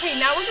goes, okay,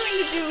 now we're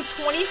going to do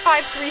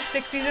 25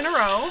 360s in a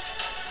row.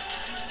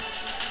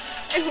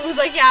 And Wu's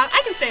like, yeah,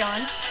 I can stay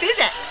on.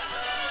 Physics.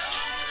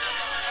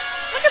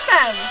 Look at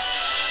them.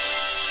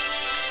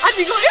 I'd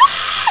be going,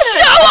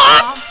 show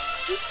off!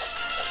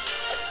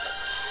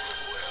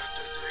 Where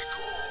did they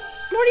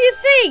go? what do you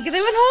think?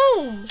 They went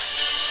home.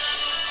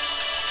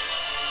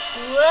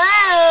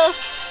 Whoa!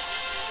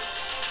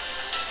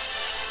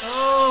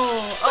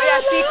 Oh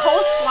yeah, see,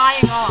 Cole's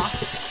flying off.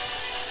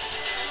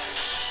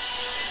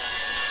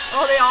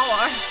 Oh, they all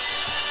are.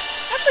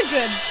 That's a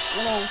good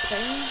little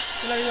thing,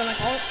 whatever you want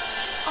to call it.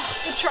 Oh,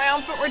 the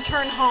triumphant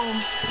return home.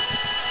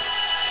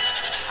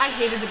 I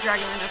hated the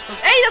Dragonland episodes.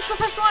 Hey, that's the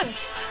first one.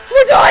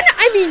 We're done.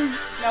 I mean,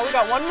 Now we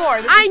got one more.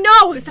 I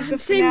know. This is I'm the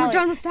saying finale. we're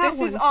done with that This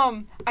one.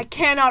 is I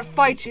cannot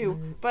fight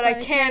you, but I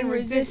can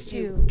resist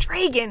you.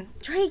 Dragon.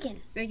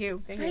 Dragon. Thank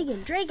you.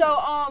 Dragon. So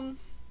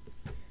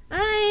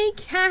I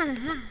cannot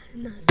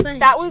fight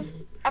that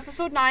was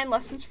episode 9,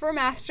 Lessons for a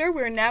Master.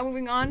 We're now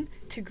moving on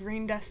to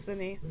Green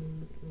Destiny,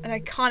 an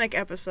iconic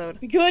episode.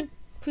 you. Good.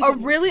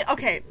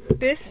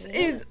 This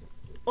is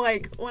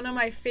like one of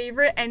my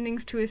favorite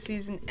endings to a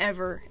season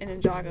ever in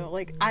Ninjago.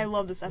 Like, I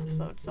love this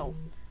episode. So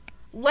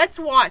let's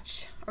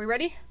watch. Are we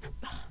ready?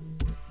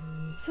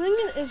 Something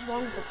is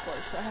wrong with the cord,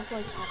 so I have to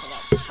like pop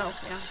it up. Oh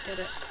yeah, get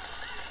it.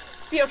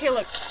 See, okay,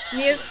 look.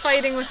 Mia's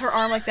fighting with her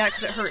arm like that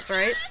because it hurts,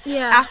 right?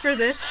 Yeah. After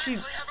this, she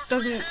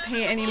doesn't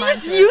pay any mind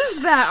Just to it. use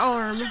that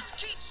arm.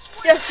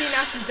 Yeah, see,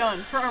 now she's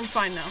done. Her arm's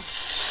fine now.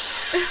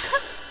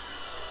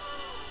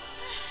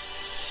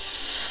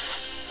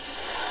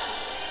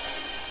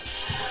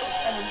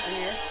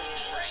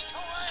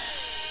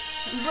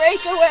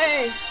 Break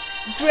away!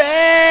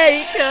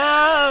 Break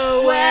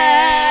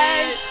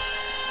away!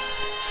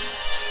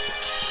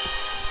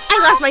 I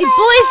lost my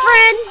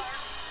boyfriend.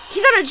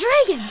 He's on a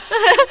dragon.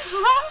 Let's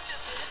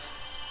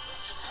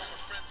just hope our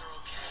friends are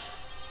okay.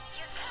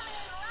 You're coming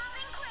loud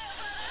and clear,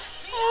 brother.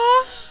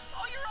 Oh,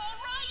 Oh, you're all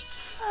right.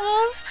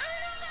 oh.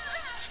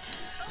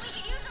 But we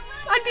could use a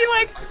little. I'd be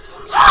like,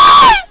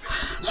 hi!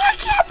 I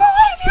can't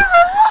believe you're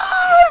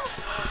alive!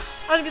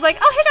 I'd be like,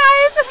 oh, hey guys!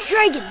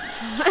 Dragon.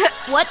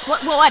 What?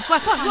 Very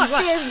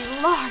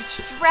large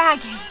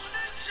dragon. And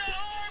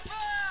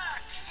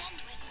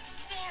with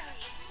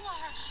very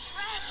large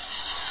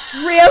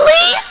dragons.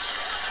 Really?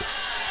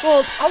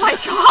 Well, Oh my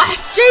gosh!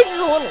 Jace is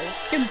a little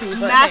skimpy, but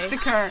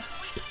Massacre.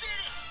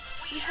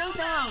 We held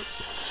out.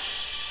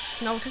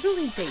 hey. No,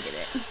 technically they did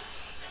it.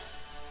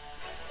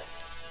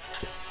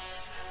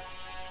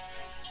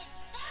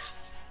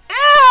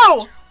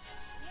 Ew!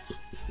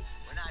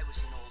 When I was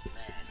an old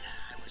man,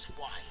 I was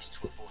wise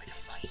to avoid a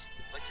fight.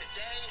 But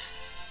today,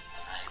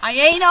 I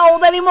ain't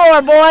old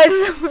anymore,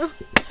 boys.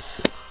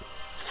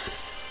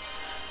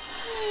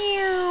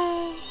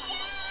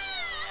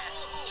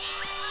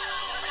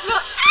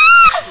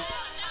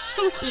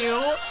 So cute.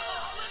 look at us.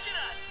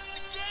 The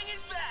gang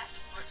is back.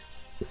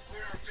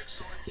 Where are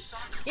Pixel and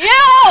Misaki?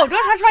 Ew!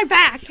 Don't touch my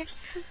back.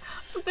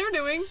 That's what they're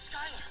doing.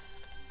 Skylar,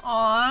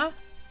 Aw.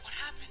 what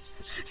happened?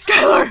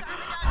 Skylar!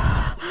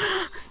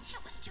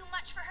 It was too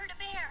much for her to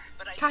bear.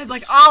 But I Kai's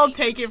like, I'll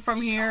take it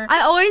from here.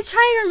 I always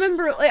try to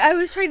remember. Like I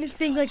was trying to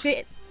think like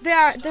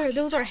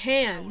those are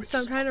hands. So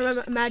I'm trying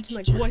to imagine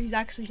like what he's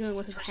actually doing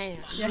with his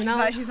hands. Yeah, you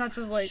know? he's not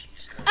just like,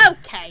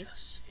 Okay.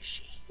 is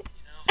she?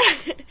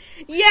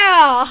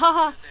 Yeah.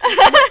 haha.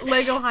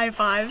 Lego high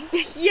fives.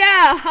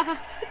 Yeah.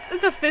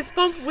 It's a fist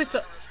bump with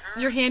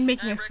your hand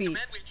making a seat.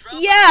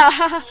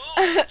 Yeah.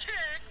 Kick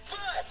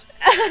butt.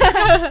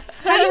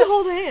 How do you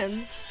hold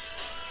hands?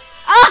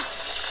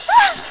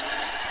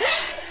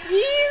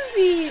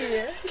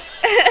 Easy!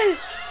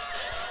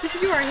 We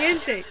should do our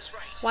handshake. Is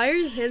right. Why are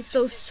your hands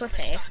so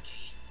sweaty?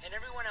 And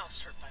everyone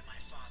else hurt by my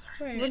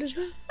father. What is it?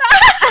 We're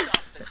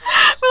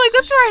like,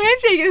 let's do our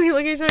handshake. And we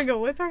look at each other and go,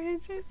 what's our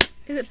handshake?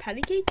 Is it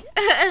patty cake?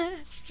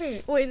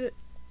 Wait, What is it?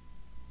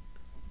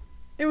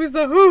 it was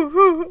the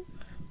who.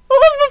 What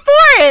was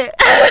before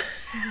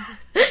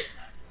it?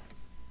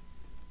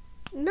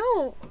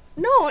 No,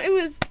 it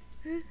was.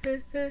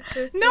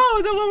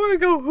 No, the one where we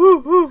go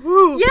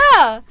who.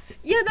 Yeah,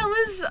 that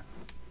was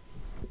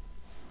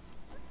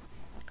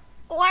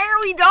Why are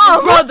we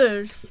dumb?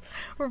 brothers.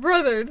 We're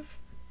brothers.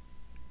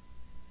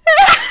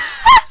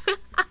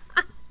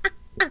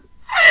 We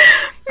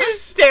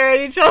just stare at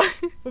each other.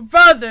 We're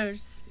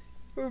brothers.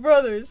 We're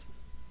brothers.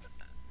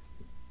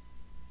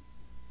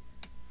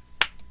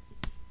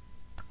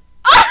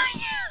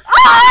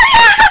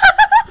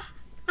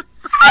 We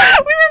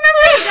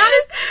remembered it,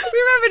 guys. We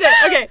remembered it.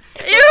 Okay.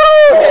 Ew.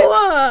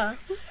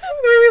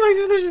 The way we looked at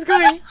each other, just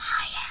going.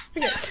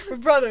 Okay, we're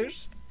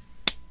brothers.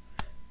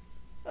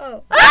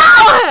 Oh.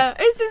 Ah!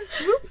 It's just.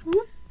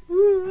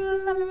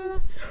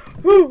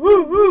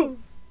 Woo.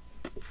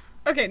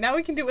 Okay, now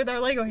we can do it with our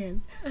Lego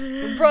hand.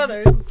 We're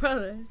brothers.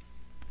 Brothers.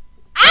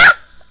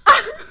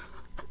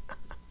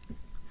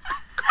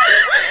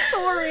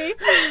 Sorry.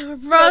 We're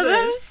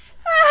brothers.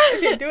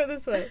 Okay, do it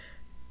this way.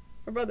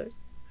 We're brothers.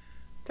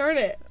 Turn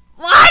it.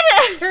 What?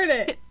 Turn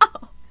it.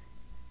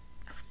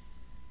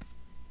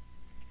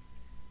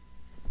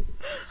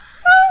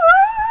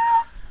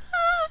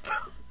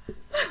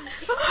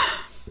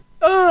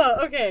 Oh,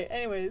 okay.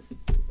 Anyways,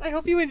 I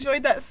hope you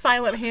enjoyed that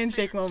silent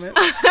handshake moment.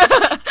 Down,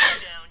 Johnny.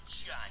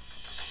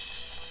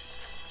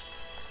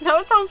 Now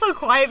it sounds so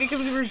quiet because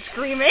we were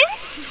screaming.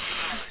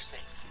 Safe,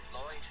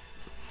 Lloyd.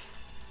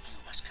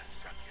 You must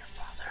confront your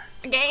father.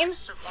 Again?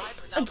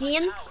 Survive without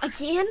Again? my power.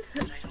 Again? I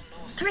don't know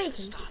if Dragon. I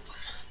can stop her.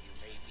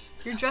 You may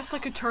be You're dressed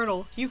like a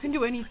turtle. You can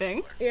do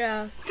anything.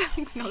 Yeah. That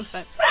makes no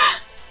sense.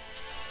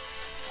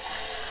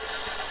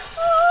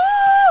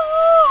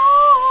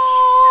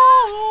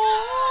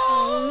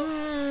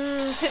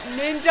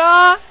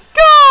 Ninja,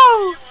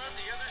 go!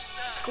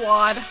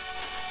 Squad.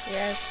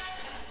 Yes.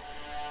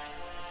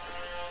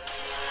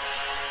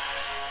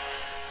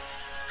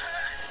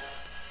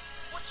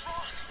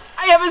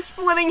 have a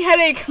splitting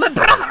headache.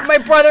 My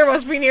brother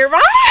must be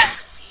nearby.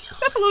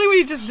 That's literally what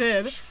he just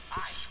did.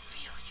 I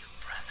feel you,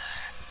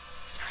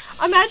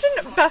 brother.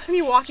 Imagine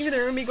Bethany walking to the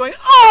room and me going,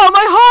 "Oh,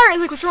 my heart!"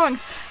 And like, what's wrong?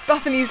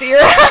 Bethany's ear.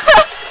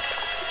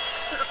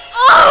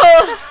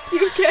 Oh!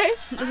 You okay?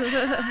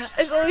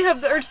 I slowly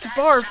have the urge to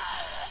barf.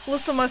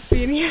 Alyssa must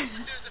be in here.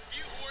 There's a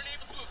few who weren't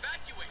able to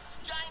evacuate.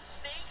 Giant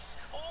snakes,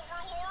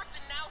 overlords,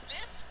 and now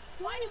this?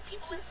 Why do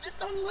people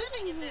insist on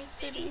living in this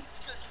city?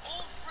 Because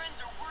old friends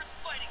are worth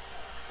fighting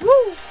for.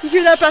 Woo! You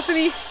hear that,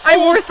 Bethany? I'm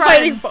Old worth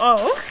fighting friends. for.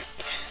 Oh.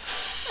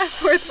 I'm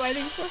worth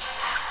fighting for.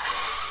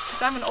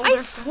 Because I'm an older I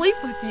sleep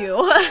with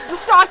you.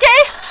 Mistake?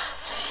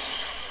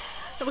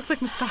 That looks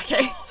like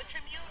Mistake.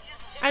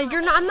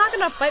 I'm not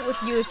gonna fight with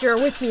you if you're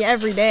with me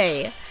every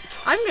day.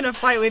 I'm gonna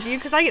fight with you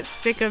because I get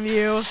sick of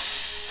you.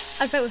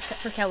 I'd fight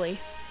for Kelly.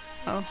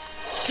 Oh.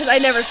 Because I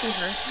never see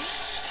her.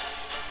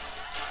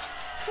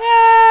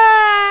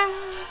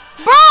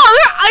 Bro,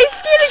 they're ice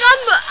skating on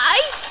the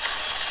ice?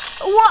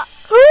 What?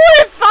 Who would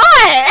have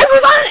thought? It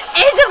was on an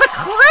edge of a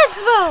cliff,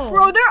 though.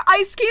 Bro, they're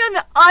ice skating on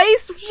the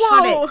ice?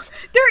 Whoa. it.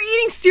 They're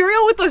eating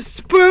cereal with a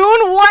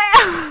spoon?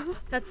 What?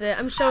 That's it.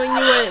 I'm showing you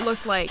what it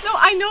looked like. No,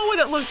 I know what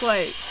it looked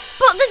like.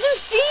 But did you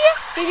see?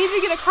 They need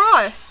to get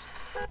across.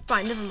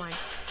 Fine, never mind.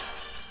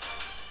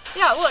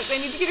 Yeah, look, they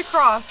need to get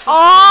across.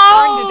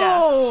 Burned to death.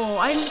 Oh,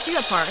 I didn't see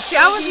that part. See,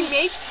 I was, he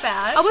makes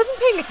that. I wasn't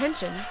paying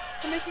attention.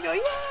 To make you go,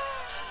 yeah.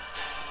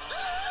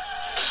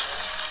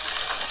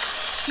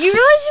 You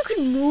realize you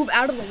can move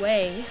out of the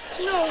way.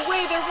 No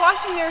way, they're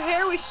washing their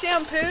hair with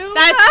shampoo?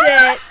 That's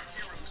it.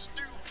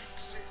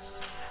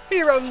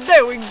 Heroes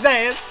do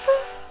exist.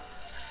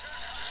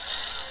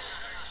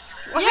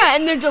 Yeah,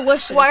 and they're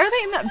delicious. Why are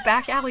they in that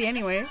back alley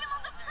anyway?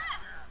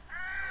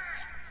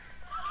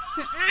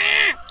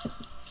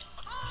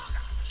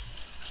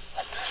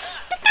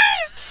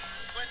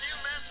 When you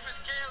mess with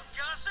Gale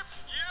Gossip,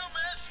 you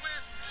mess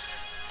with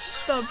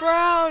The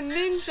brown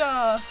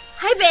ninja.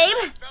 Hi,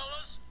 babe.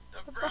 fellas.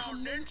 The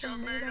brown ninja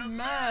made a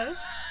mess.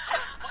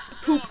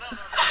 Poop.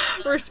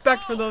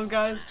 Respect for those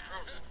guys.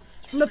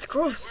 That's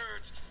gross.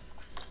 words.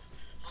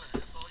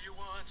 All you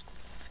want.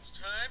 It's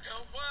time to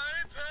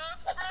wipe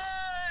up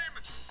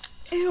crime.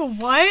 Ew,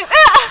 what?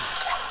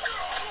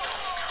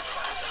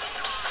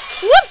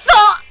 What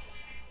the?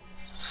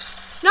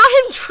 Not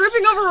him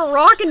tripping over a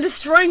rock and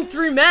destroying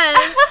 3 men.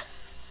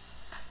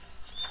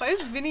 Why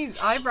is Vinny's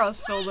eyebrows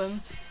filled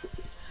in?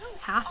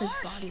 Half his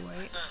body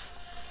weight.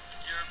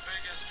 Your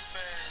biggest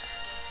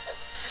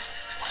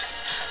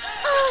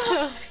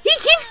fan. He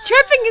keeps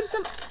tripping in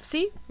some.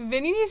 See?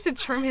 Vinny needs to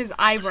trim his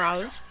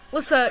eyebrows.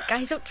 Listen,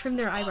 guys don't trim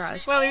their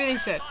eyebrows. Well, maybe they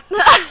should.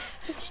 Ninja,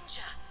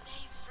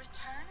 they've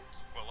returned?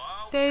 Well,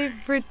 I'll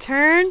They've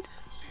returned?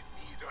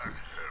 need our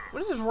help.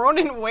 What is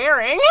Ronan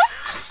wearing?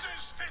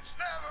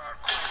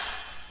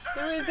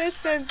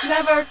 Resistance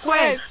never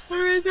quits. The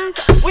resistance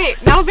never quits.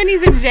 Wait, now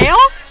Vinny's in jail?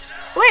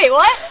 Wait,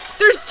 what?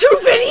 There's 2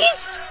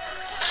 Vinnies?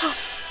 Oh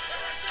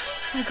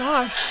my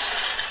gosh.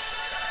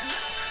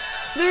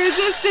 The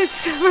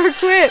resistance never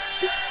quits.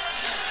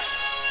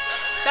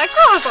 That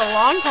girl has a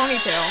long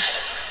ponytail.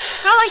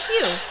 Kind of like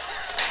you.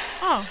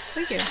 Oh,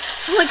 thank you.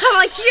 Like, kind of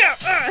like you.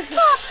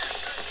 Stop.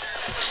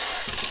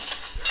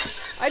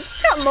 I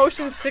just got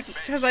motion sick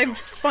because I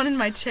spun in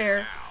my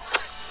chair.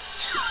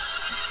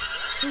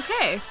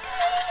 Okay.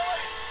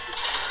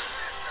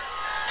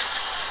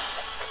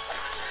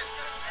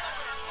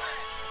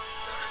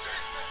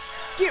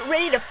 Get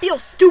ready to feel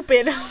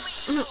stupid. Know how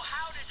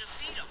to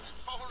defeat him.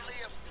 Only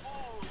a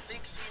fool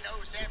thinks he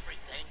knows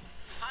everything.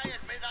 I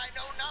admit I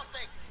know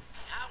nothing.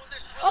 How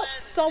this will Oh,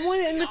 end someone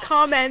is in the beyond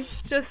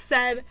comments just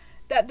said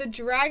that the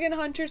dragon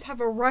hunters have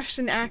a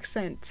Russian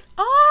accent.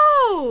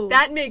 Oh.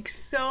 That makes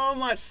so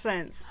much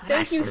sense.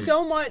 Thank you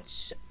so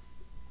much,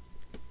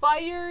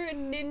 Fire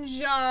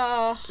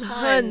Ninja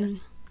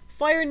Hun.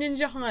 Fire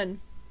Ninja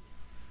Hun.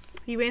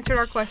 You answered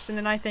our question,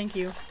 and I thank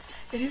you.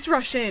 It is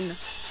Russian.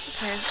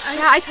 Okay.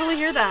 Yeah, I totally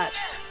hear that.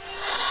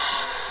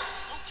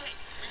 Okay,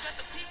 we got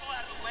the people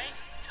out of the way.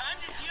 Time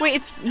to deal Wait,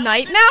 it's with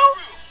night elephant now?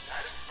 crew.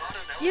 That is not an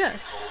elephant.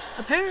 Yes.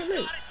 Apparently.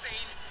 Got it,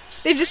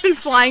 Zane. They've just been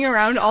flying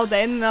around all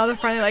day, and now they're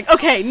finally like,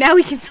 okay, now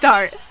we can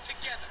start.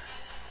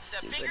 Together.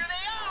 The bigger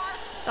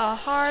they are, The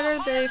harder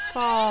they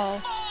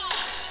fall.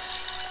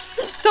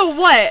 So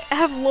what?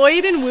 Have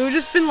Lloyd and Wu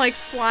just been like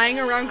flying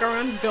around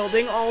Garmon's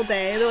building all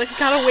day? They're like,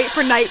 gotta wait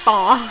for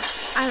nightfall.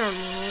 I don't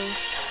know.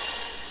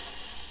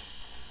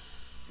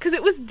 Cause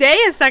it was day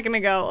a second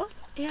ago.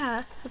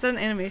 Yeah. Is that an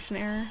animation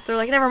error? They're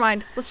like, never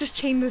mind, let's just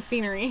change the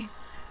scenery.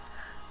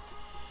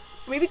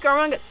 Maybe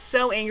Garmon got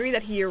so angry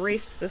that he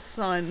erased the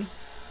sun.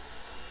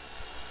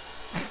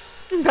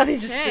 Bethy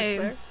just sits Okay.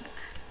 there.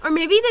 Or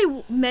maybe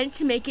they meant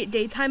to make it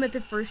daytime at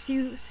the first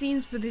few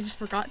scenes, but they just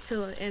forgot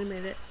to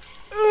animate it.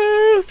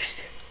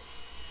 Oops.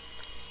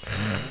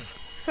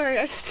 Sorry,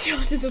 I just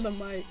yelled into the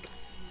mic.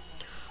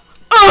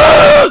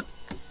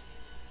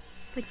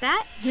 Like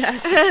that?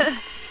 Yes.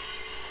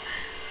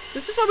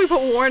 This is why we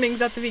put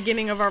warnings at the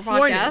beginning of our podcasts.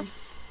 Warnings.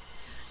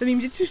 The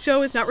Memejutsu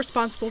Show is not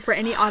responsible for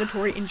any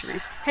auditory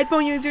injuries.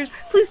 Headphone users,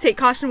 please take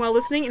caution while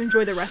listening and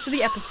enjoy the rest of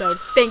the episode.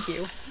 Thank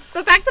you.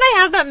 The fact that I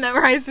have that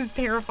memorized is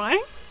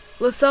terrifying.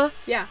 Lissa,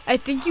 Yeah. I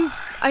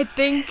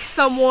think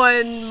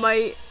someone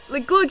might,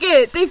 like, look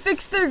it, they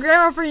fixed their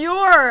grammar for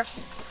your.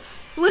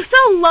 Lissa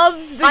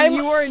loves the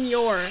your and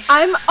your.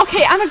 I'm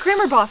a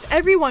grammar buff.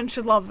 Everyone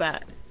should love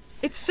that.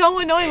 It's so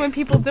annoying when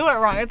people do it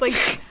wrong. It's like,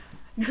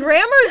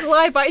 grammar's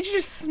life. Why did you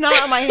just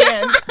snot on my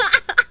hand?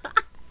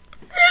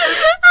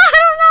 I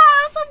don't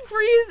know, some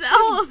breeze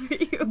all over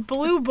you.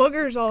 Blue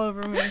boogers all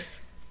over me.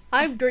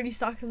 I have dirty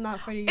socks, I'm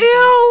not fighting you.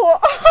 Ew!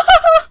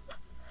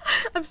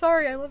 I'm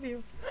sorry, I love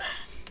you.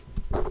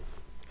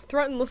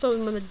 Threaten Lissa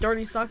with the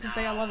dirty socks and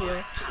say I love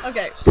you.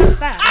 Okay. That's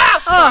sad.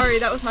 Sorry,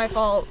 that was my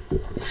fault.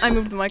 I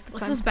moved the mic this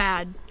This time. is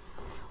bad.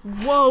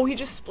 Whoa, he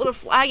just split a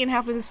flag in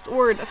half with his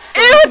sword. That's so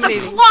Ew, it's a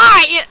intimidating.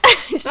 fly!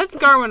 That's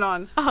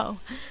Garmadon. Oh.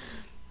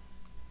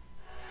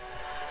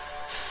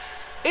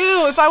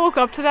 Ew, if I woke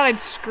up to that, I'd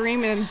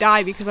scream and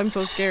die because I'm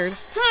so scared.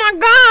 Oh my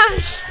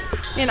gosh!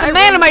 And The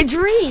man of my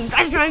dreams!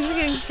 I'm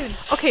just kidding.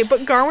 Okay,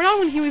 but Garmadon,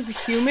 when he was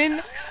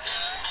human,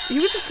 he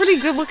was a pretty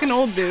good-looking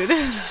old dude.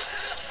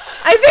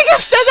 I think I've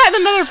said that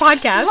in another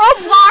podcast.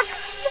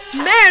 Roblox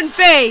man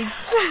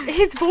face!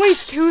 His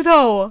voice, too,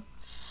 though.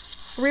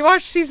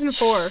 Rewatch season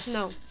 4.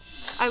 No.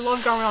 I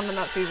love Garmadon in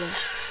that season.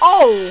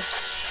 Oh!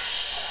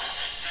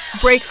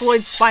 Breaks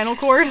Lloyd's spinal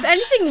cord. If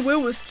anything, Will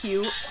was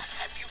cute.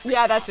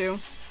 Yeah, that too.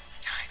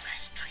 Time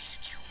has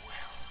treated you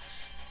well.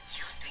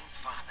 You think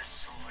Father's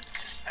sword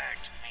can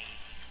hurt me?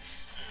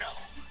 No.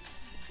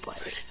 But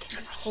it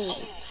can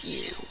hold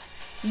you.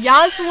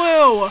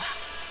 Yasuo!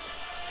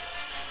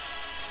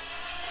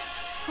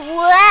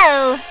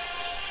 Whoa!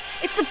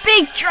 It's a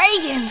big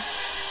dragon!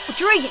 A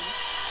dragon!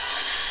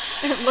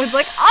 And Lloyd's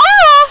like,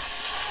 ah!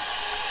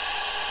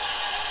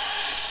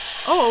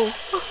 Oh.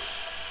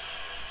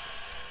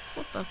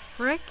 What the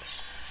frick?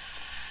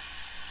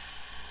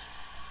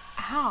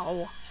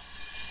 Ow.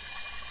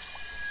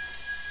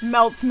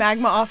 Melts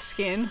magma off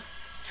skin.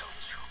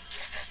 Don't you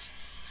get it?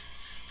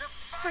 The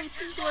Fight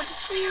is what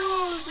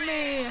fuels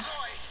me.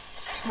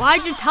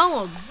 Why'd you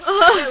tell him?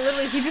 Yeah,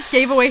 literally, he just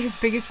gave away his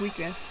biggest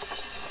weakness.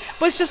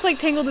 But it's just like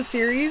Tangled the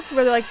series,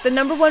 where they're like, the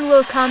number one rule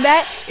of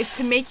combat is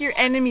to make your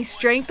enemy's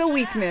strength a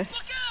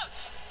weakness.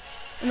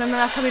 And then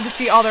that's how they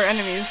defeat all their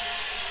enemies.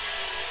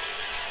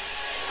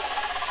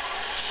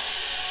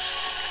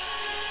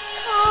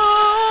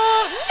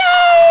 Oh,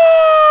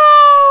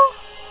 no!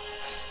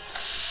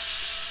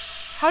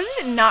 How did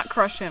it not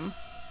crush him?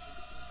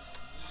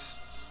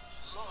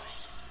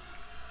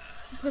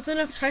 Puts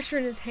enough pressure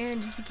in his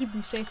hand just to keep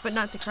him safe, but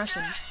not to crush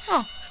him.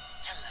 Oh.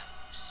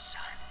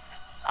 son.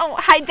 Oh,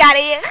 hi,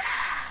 Daddy.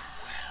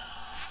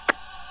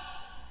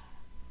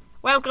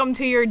 Welcome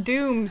to your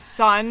doom,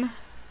 son.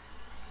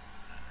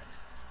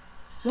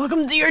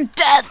 Welcome to your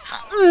death.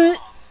 Can you endure?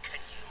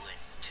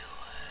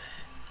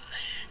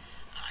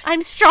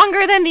 I'm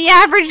stronger than the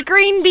average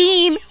green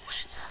bean.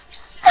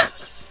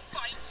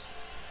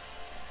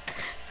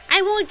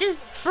 I won't just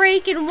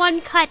break in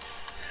one cut.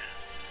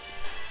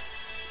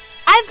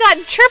 I've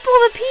got triple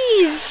the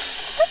peas.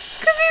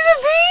 'Cause he's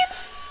a bean.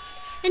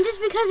 And just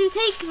because you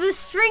take the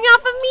string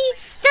off of me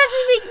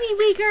doesn't make me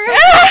weaker.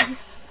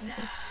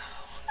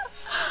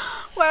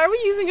 Why are we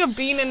using a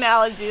bean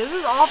analogy? This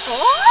is awful.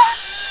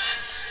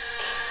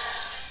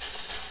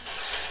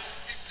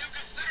 It's too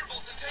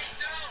considerable to take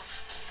down.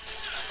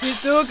 He's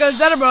too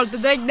considerable to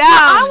take What down.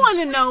 I want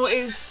to know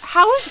is,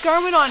 how is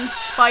Garmadon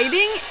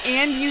fighting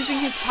and using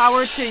his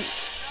power to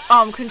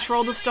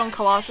control the Stone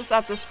Colossus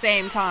at the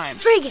same time?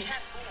 Dragon.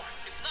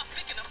 It's not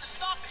thick enough to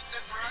stop it.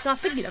 It's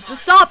not big enough to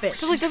stop it.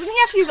 Because, like, doesn't he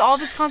have to use all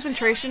of his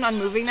concentration on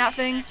moving that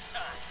thing?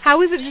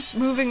 How is it just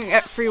moving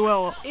at free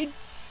will?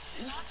 It's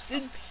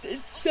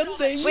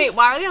something. Wait,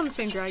 why are they on the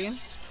same dragon?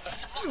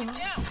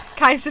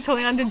 Kai's just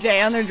holding on to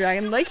Jay on their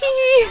dragon, like,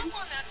 hee hee.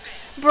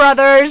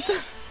 Brothers.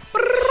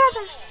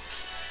 Brothers.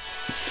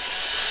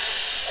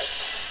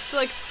 They're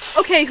like,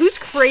 okay, who's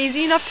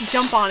crazy enough to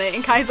jump on it?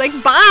 And Kai's like,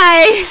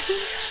 bye.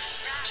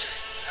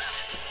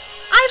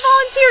 I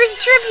volunteer as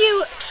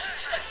tribute.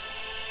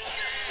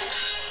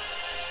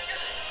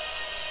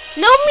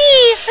 No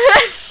me.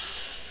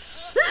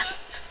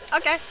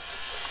 Okay.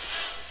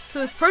 To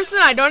this person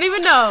I don't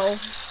even know.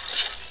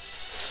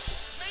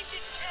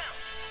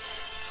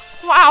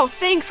 Wow,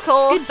 thanks,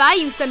 Cole. Goodbye,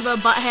 you son of a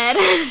butthead.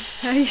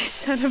 You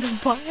son of a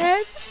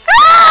butthead.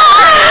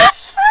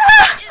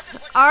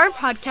 Our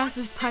podcast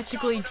is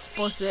practically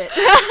explicit.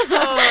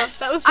 That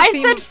was the I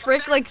theme said of-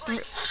 frick like 4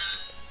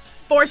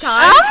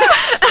 times.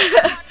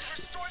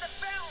 Restore the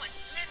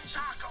balance.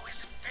 Ninjago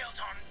isn't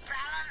built on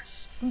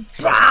balance.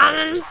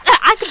 Bronze.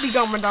 I could be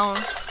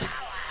Garmadon.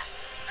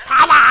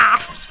 By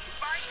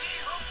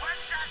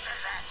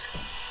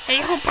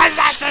he who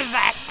possesses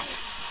it.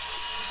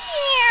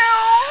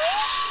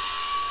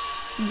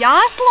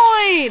 Yas,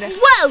 Lloyd.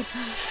 Whoa.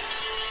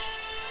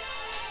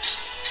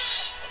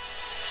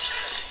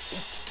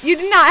 You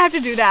did not have to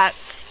do that.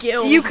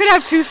 Skill. You could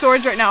have 2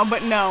 swords right now,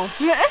 but no.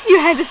 You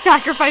had to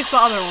sacrifice the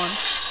other one.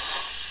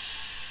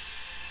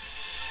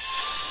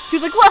 He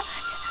was like, "What?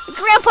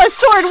 Grandpa's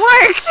sword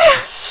worked."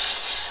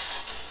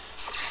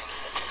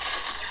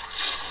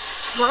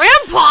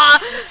 Grandpa?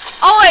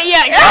 Oh, wait,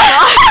 yeah,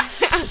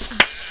 Grandpa.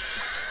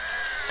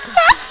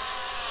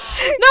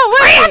 No,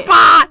 wait.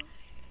 Grandpa.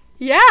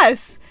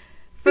 Yes.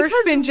 First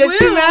Because Spinjitzu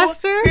Wu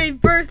master.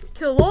 gave birth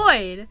to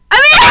Lloyd.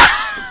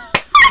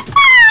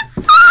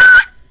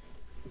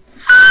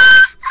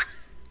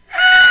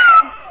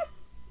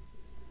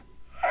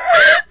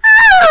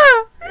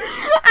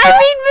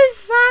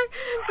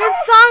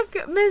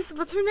 Miss,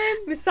 what's her name?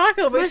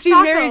 Misako, but she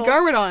Misako. married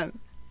Garmadon.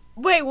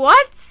 Wait,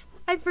 what?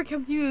 I'm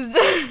confused.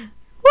 What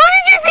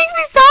did you think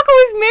Misako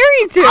was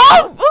married to?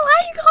 Oh, well, why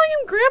are you calling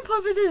him Grandpa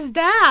if it's his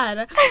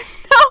dad?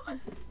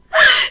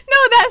 No,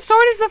 that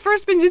sword is the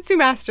first Spinjitzu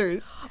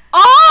masters.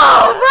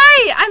 Oh,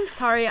 right. I'm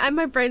sorry.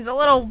 My brain's a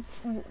little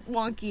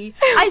wonky.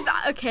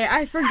 Okay,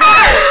 I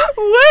forgot.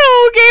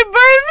 Woo gave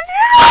birth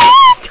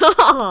to.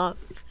 Stop.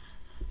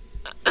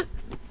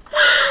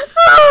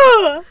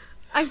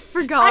 I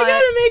forgot. I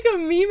gotta make a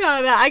meme out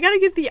of that. I gotta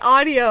get the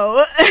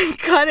audio and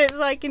cut it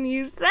so I can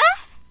use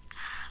that.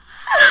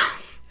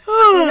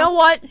 You know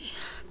what?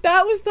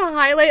 That was the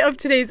highlight of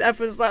today's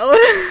episode.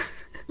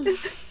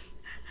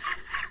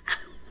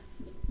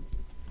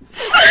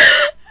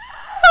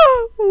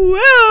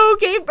 Woo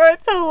gave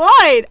birth to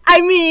Lloyd.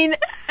 I mean,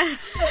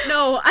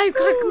 No, I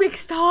got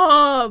mixed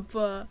up.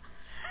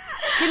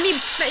 Give me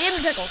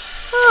pickles.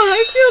 oh,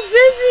 I feel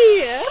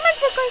dizzy. Come on,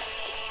 pickles.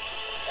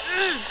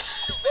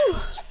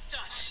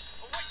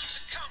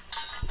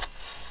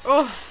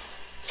 Oh,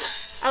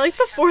 I like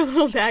the 4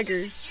 little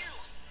daggers.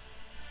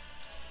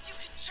 You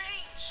can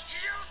change.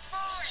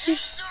 Youthful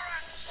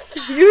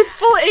ignorance.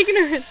 Youthful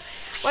ignorance.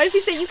 Why does he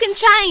say you can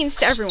change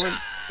to everyone?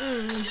 Ow.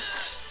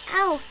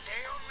 They only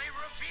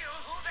reveal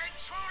who they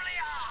truly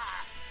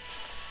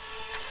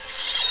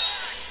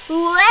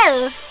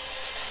are. Whoa.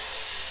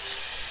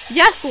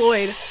 Yes,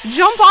 Lloyd.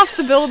 Jump off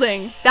the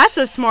building. That's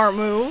a smart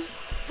move.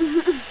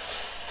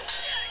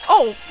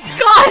 Oh,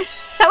 gosh.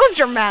 That was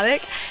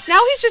dramatic. Now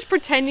he's just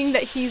pretending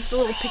that he's the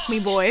little pick-me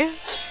boy.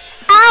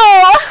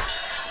 Ow.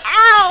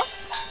 Ow.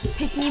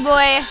 Pick me,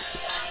 boy.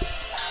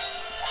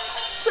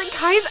 It's like,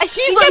 guys, I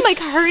feel like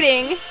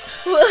hurting.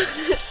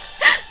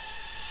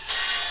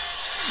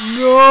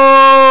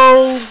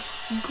 No!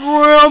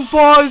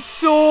 Grandpa's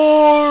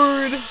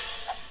sword!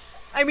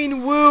 I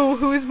mean, Wu,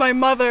 who is my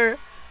mother.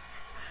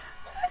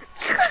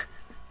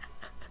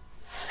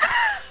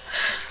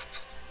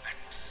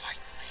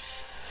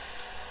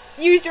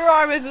 Use your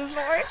arm as a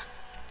sword.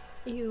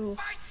 Ew.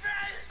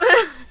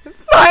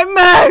 Fight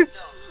me!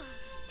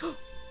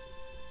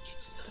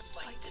 It's the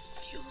fight that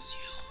fuels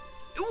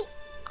you.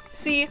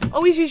 See,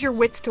 always use your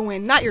wits to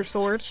win, not your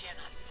sword. Cannot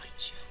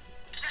fight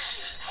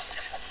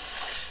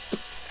you.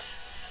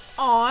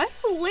 Aw,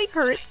 his leg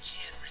hurts.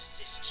 Can't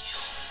resist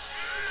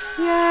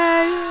you.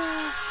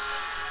 Yeah.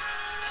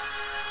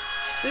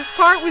 This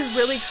part was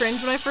really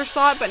cringe when I first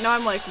saw it, but now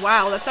I'm like,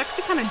 wow, that's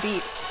actually kind of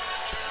deep.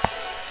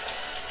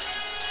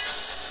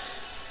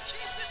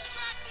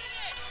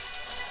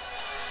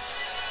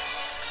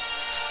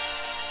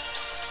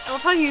 I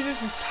love how he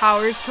uses his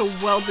powers to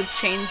weld the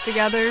chains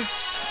together.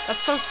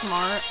 That's so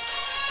smart.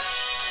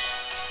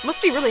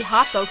 Must be really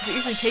hot though, because it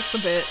usually takes a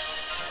bit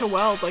to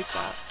weld like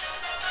that.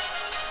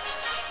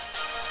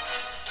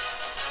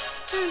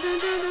 Dun, dun,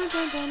 dun, dun,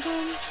 dun, dun,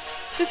 dun.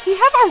 Does he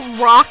have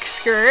a rock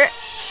skirt?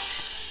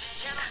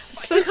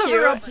 So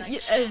Cover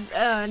cute.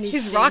 up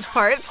His rock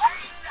parts.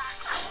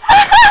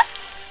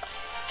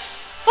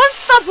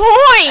 What's the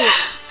point?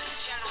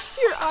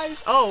 Your eyes.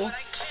 Oh,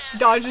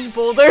 dodges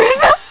boulders.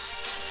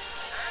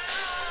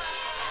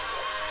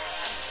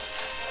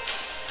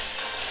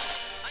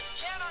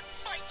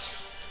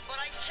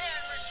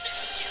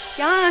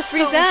 Yes,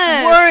 resist.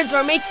 Those words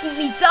are making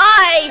me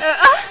die.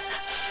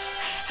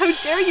 How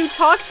dare you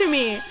talk to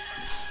me?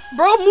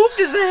 Bro moved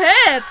his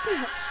hip.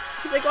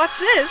 He's like, watch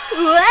this.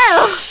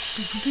 Whoa.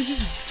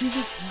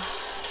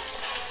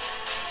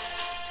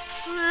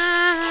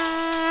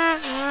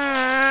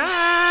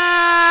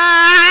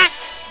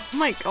 Oh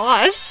my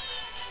gosh.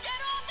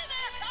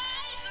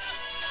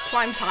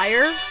 Climbs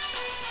higher.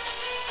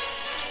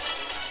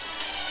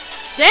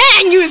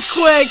 Dang, he was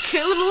quick.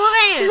 Little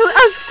ant.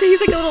 I was gonna say he's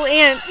like a little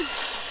ant.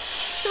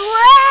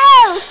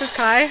 Whoa. This is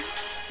Kai.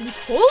 We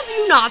told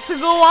you not to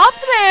go up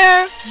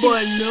there.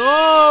 But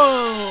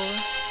no.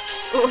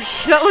 Oh,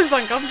 that looks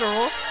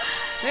uncomfortable.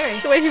 Very.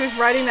 The way he was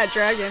riding that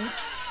dragon.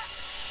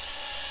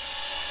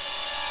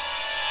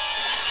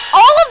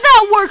 All of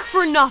that work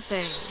for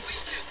nothing.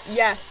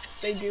 Yes,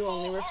 they do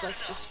only reflect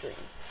the screen.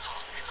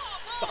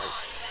 Sorry.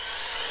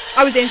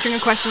 I was answering a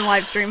question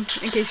live stream,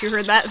 in case you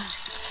heard that. Maybe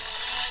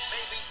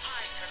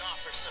I can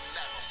offer some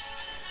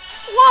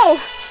metal.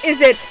 Whoa!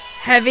 Is it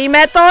heavy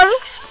metal? Didn't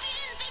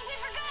think we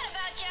forgot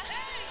about you.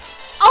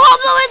 Oh,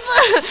 no,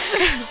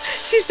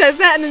 it's... She says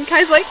that, and then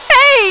Kai's like,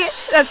 hey!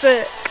 That's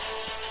it.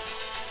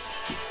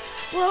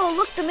 Whoa,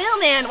 look, the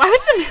mailman. Why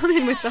was the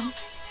mailman with them?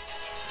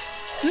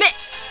 Me-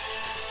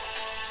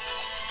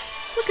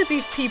 Look at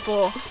these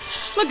people.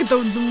 Look at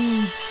those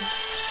dudes.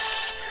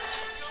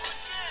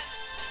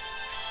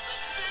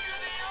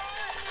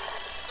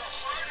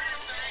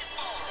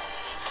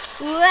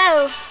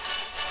 Whoa.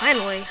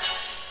 Finally.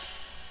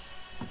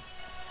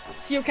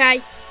 Is he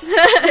okay?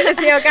 Is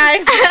he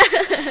okay?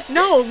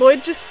 No,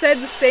 Lloyd just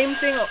said the same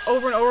thing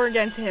over and over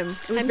again to him.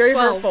 It was Times very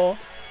 12. hurtful.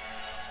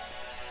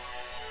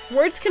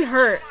 Words can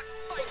hurt.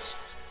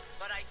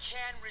 But I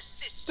can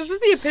resist. This is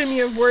the epitome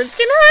of words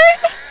can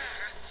hurt.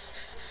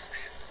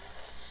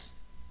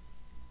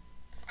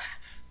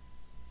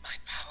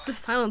 The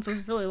silence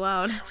was really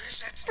loud.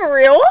 For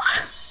real?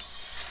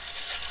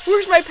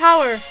 Where's my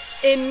power?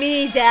 In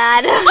me,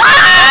 Dad. I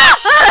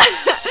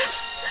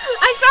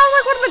sound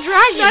like one of the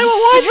dragons.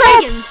 911, The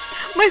help! dragons.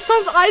 My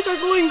son's eyes are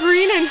glowing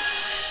green and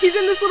he's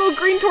in this little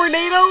green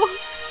tornado.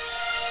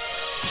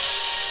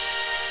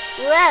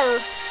 Whoa.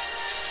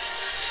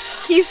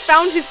 He's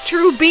found his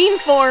true bean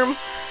form.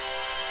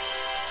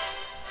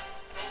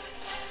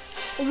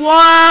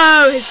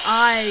 Whoa, his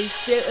eyes,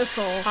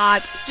 beautiful.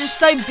 Hot. Just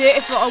so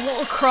beautiful, I want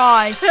to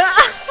cry.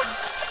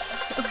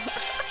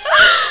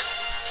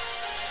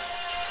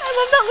 I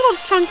love that little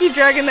chunky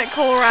dragon that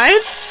Cole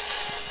rides.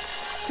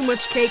 Too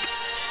much cake.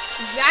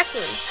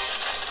 Exactly.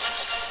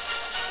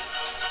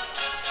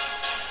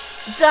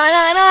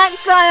 Dun-dun-dun,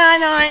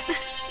 dun-dun-dun.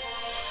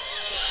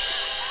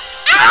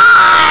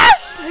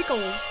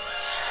 Pickles.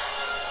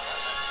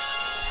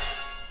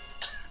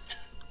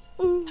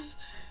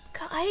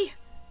 Kai?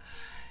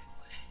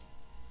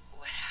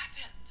 What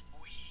happened?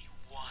 We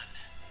won.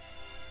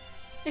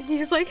 And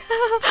he's like,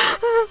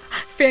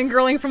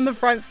 fangirling from the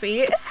front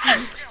seat.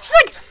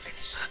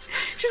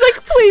 She's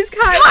like, please, Kai.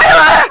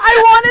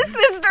 I want a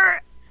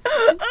sister.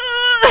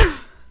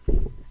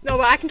 No,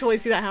 but I can totally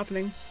see that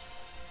happening.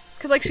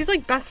 Cause like she's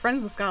like best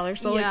friends with Skylar,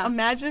 so Yeah. like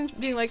imagine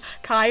being like,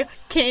 Kai,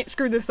 can't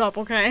screw this up,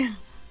 okay?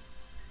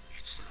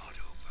 It's not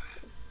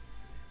over.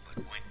 But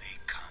when they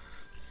come,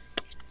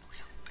 it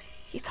will be.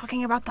 He's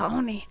talking about the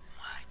Oni.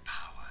 My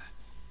power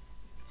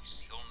is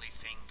the only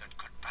thing that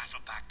could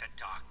battle back the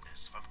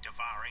darkness from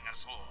devouring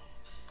us all.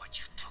 But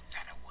you took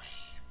that away.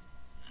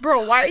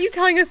 Bro, why are you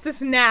telling us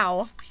this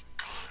now? Be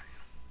gone.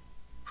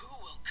 Who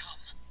will come?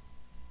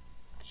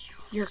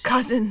 Your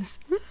cousins.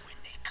 When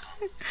they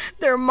come,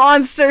 They're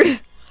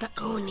monsters. The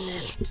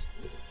Oni.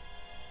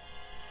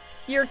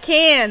 Your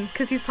Can,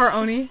 cause he's part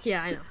Oni.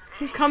 Yeah, I know.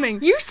 Who's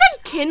coming? You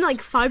said kin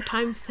like 5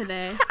 times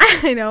today.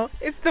 I know.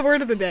 It's the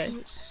word of the day.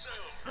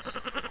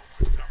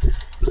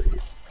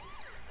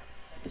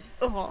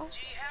 Oh. Do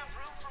you have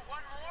room for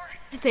one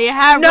more? Do you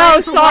have No, room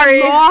for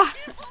sorry. one more?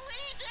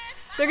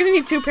 They're gonna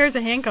need 2 pairs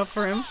of handcuffs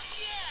for him.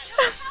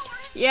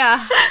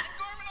 Yeah.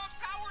 Gormanon's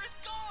power is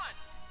gone.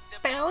 The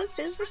Balance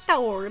is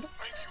restored. thank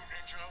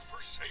you, Ninja,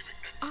 for saving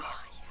Ninjago.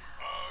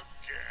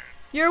 Again.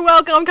 You're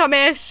welcome,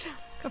 Kamish.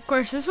 Of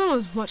course, this one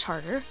was much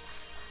harder.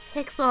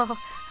 Pixel,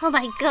 oh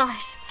my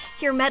gosh.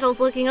 Your metal's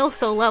looking oh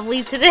so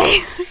lovely today.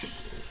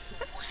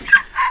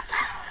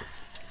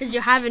 Did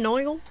you have an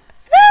oil?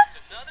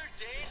 another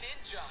day in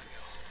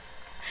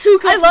Ninjago. 2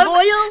 I cups love, of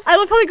oil? I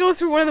love how they go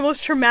through one of the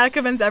most traumatic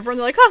events ever, and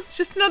they're like, "Oh, it's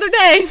just another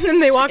day,"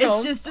 and they walk It's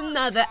home. just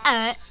another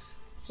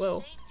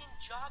Whoa. St.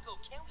 Ninjago,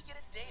 can't we get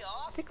a day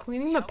off? They're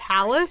cleaning the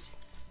palace.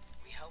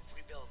 We help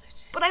rebuild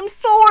it. But I'm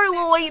sore,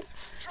 Lloyd.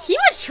 He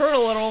matured a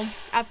little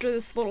after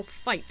this little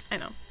fight. I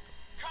know.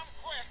 Come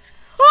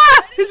quick.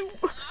 Ah,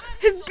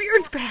 his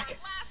beard's back.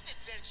 Last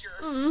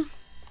adventure.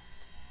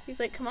 He's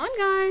like, "Come on,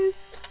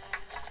 guys."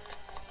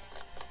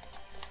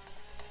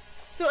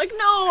 They're like,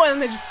 "No,"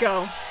 and they just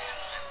go.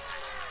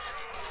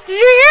 Did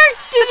you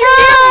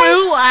hear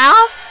Wu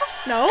laugh?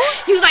 No.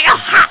 He was like,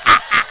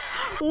 ah!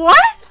 What?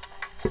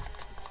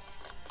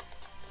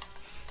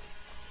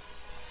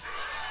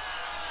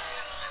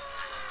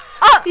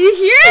 Oh, you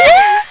hear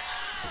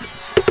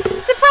it?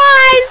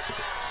 Surprise!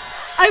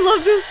 I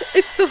love this.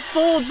 It's the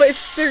fold, but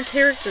it's their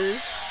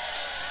characters.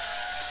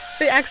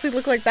 They actually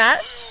look like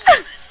that. Thank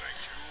you,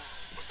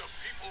 but the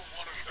people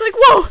wanted Like,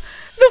 whoa!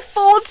 The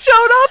fold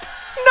showed up?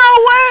 No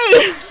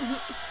way!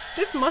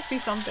 This must be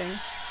something.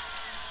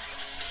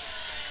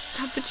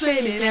 Stop the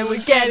training and we're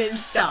getting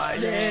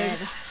started.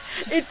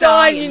 It's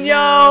on, you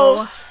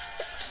know.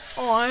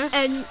 Aw.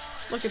 And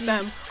Look at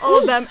them. All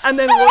of them. And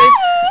then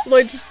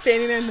Lloyd just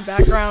standing there in the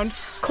background.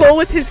 Cole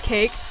with his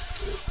cake.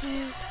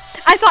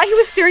 I thought he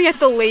was staring at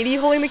the lady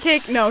holding the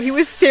cake. No, he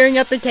was staring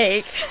at the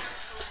cake.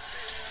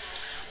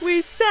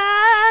 We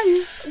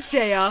sang.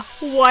 Jaya,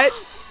 what?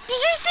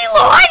 did you see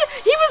Lloyd?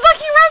 He was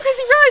looking around because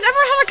he realized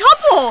everyone had a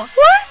couple.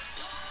 What?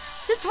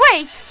 Just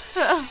wait.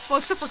 Well,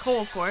 except for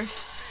Cole, of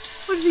course.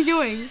 What is he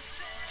doing?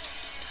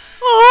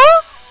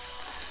 Oh,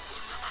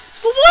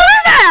 But what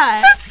is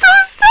that? that's so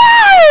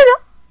sad.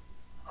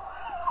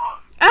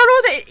 I don't know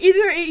what that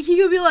either. He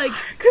could be like,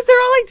 Because they're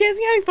all like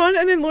dancing, having fun,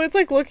 and then Lloyd's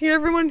like looking at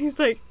everyone, and he's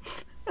like,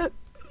 That's.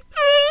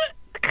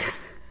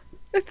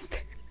 But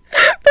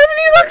then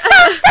he looks so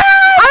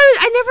sad.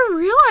 I never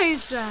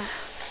realized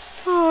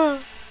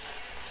that.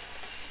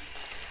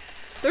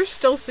 They're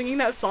still singing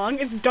that song.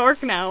 It's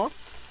dark now.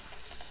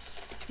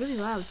 It's really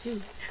loud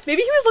too.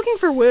 Maybe he was looking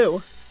for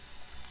Woo.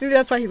 Maybe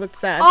that's why he looked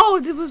sad. Oh,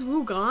 was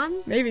Wu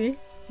gone? Maybe.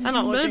 I'm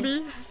not looking.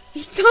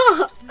 Maybe.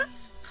 Stop.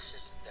 This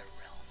isn't their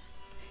realm.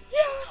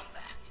 Yeah. Come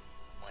back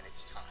when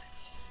it's time.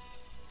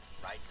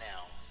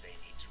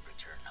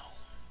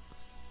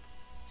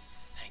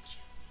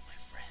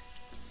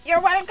 You're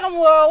welcome,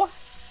 Lou.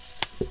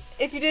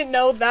 If you didn't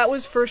know, that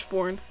was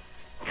Firstborn.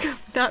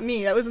 Not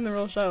me. That was in the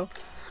real show.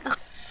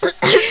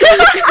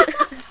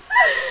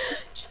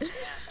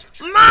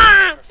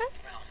 Mom!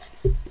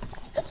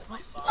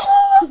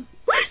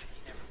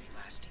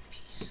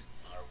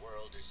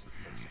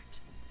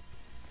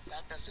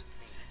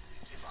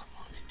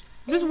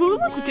 Does Wu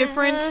look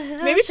different?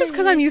 Maybe it's just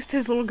because I'm used to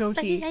his little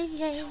goatee.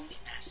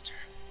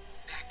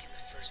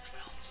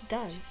 She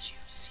does.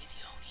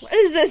 What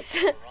is this?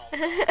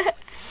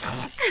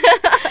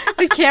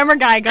 The camera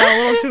guy got a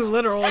little too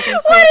literal with his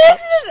What is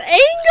this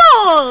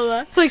angle?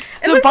 It's like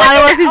It the looks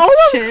bottom like of an his album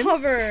chin.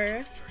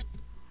 cover.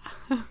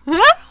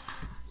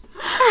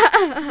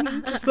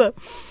 Just the.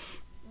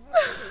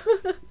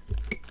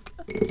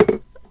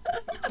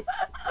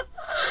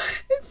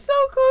 It's so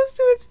close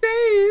to his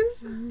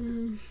face.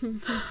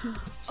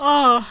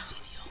 Oh,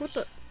 what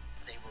the?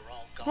 They were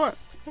all gone What?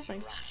 when we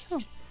Nothing.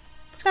 arrived.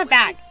 Put that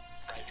back.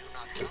 I do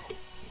not know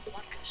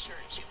what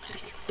concerns you,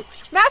 Master Lloyd.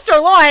 Master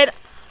Lloyd!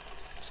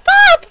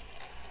 Stop!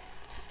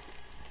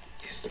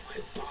 If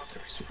my father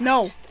is right,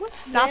 No.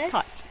 Stop Yes.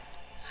 touch.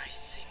 I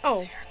think Oh.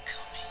 they're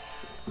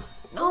coming.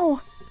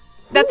 No.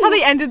 That's how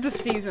they ended the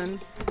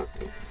season.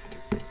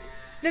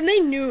 Then they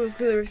knew it was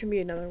there was gonna be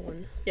another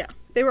one. Yeah.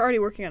 They were already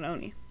working on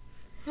Oni.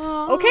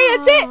 Okay,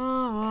 that's it.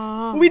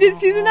 We did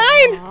season 9.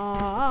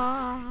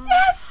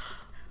 Yes.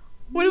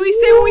 What do we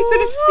say when we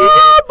finish season?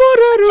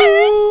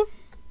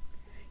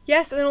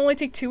 Yes, and then it'll only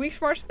take 2 weeks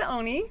for March of the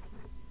Oni.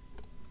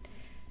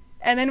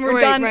 And then we're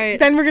Right, done. right.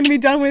 Then we're gonna be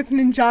done with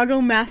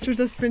Ninjago Masters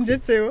of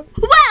Spinjitzu.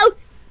 Whoa!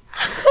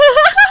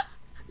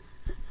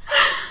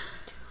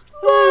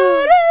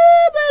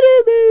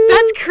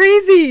 That's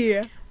crazy.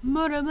 And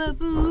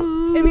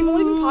And we've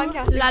only been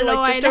podcasting La for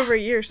like just Lloyd. over a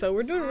year, so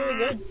we're doing really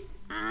good.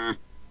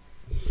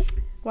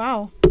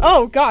 Wow.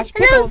 Oh gosh,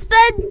 Hello, Pickles.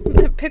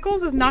 Spud.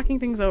 Pickles is knocking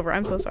things over.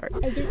 I'm so sorry.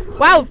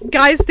 Wow,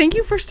 guys, thank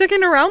you for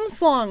sticking around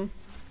this long.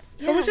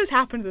 So much has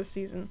happened this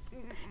season,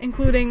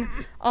 including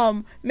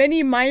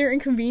many minor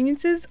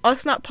inconveniences,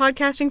 us not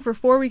podcasting for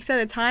 4 weeks at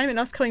a time, and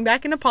us coming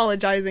back and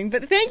apologizing.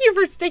 But thank you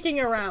for sticking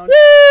around.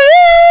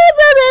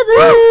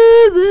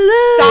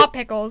 Stop,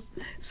 Pickles.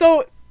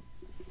 So,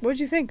 what did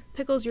you think?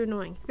 Pickles, you're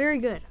annoying. Very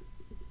good.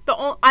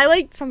 I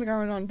like Sons of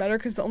Garmadon better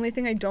because the only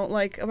thing I don't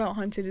like about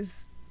Hunted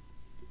is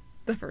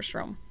the first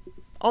realm.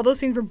 All those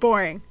scenes were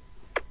boring,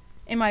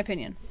 in my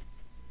opinion.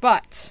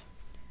 But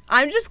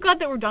I'm just glad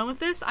that we're done with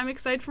this. I'm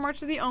excited for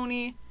March of the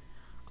Oni.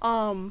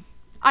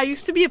 I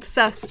used to be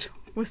obsessed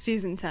with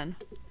season 10.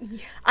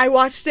 I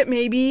watched it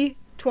maybe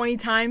 20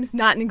 times,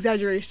 not an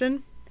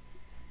exaggeration.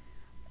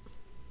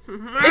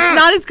 It's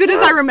not as good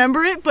as I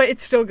remember it, but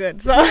it's still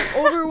good. So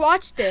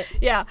Overwatched it.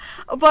 yeah.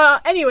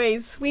 But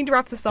anyways, we need to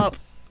wrap this up.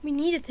 We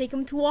need to take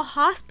him to a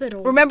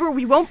hospital. Remember,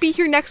 we won't be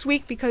here next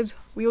week because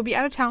we will be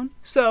out of town.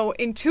 So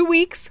in 2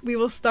 weeks, we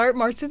will start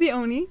March of the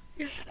Oni.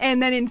 And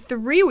then in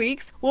 3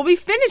 weeks, we'll be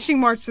finishing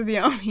March of the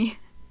Oni.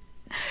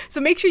 So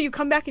make sure you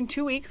come back in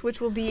 2 weeks, which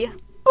will be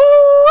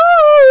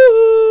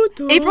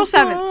April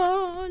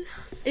 7th.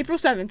 April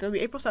 7th. It'll be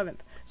April 7th.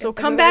 So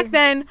come back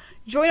then,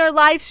 join our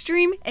live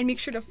stream, and make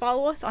sure to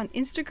follow us on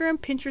Instagram,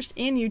 Pinterest,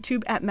 and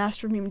YouTube at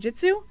Master of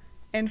Mimijitsu.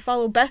 And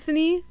follow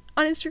Bethany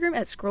on Instagram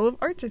at Scroll of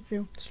Art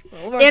Jitsu.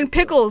 And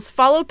Pickles.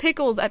 Follow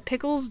Pickles at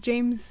Pickles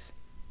James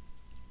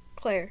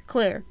Claire.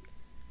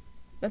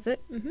 That's it?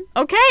 Mm-hmm.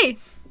 Okay.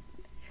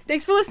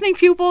 Thanks for listening,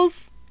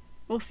 pupils.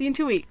 We'll see you in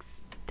 2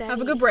 weeks.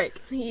 Have a good break.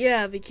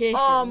 Yeah,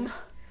 vacation.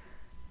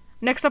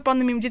 Next up on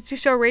the Mimijitsu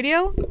Show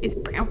Radio is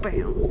Brown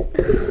Brown.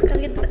 Gotta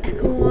get the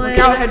echo one. Look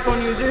out,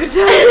 headphone users.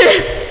 That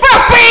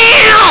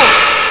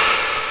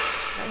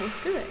was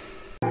good.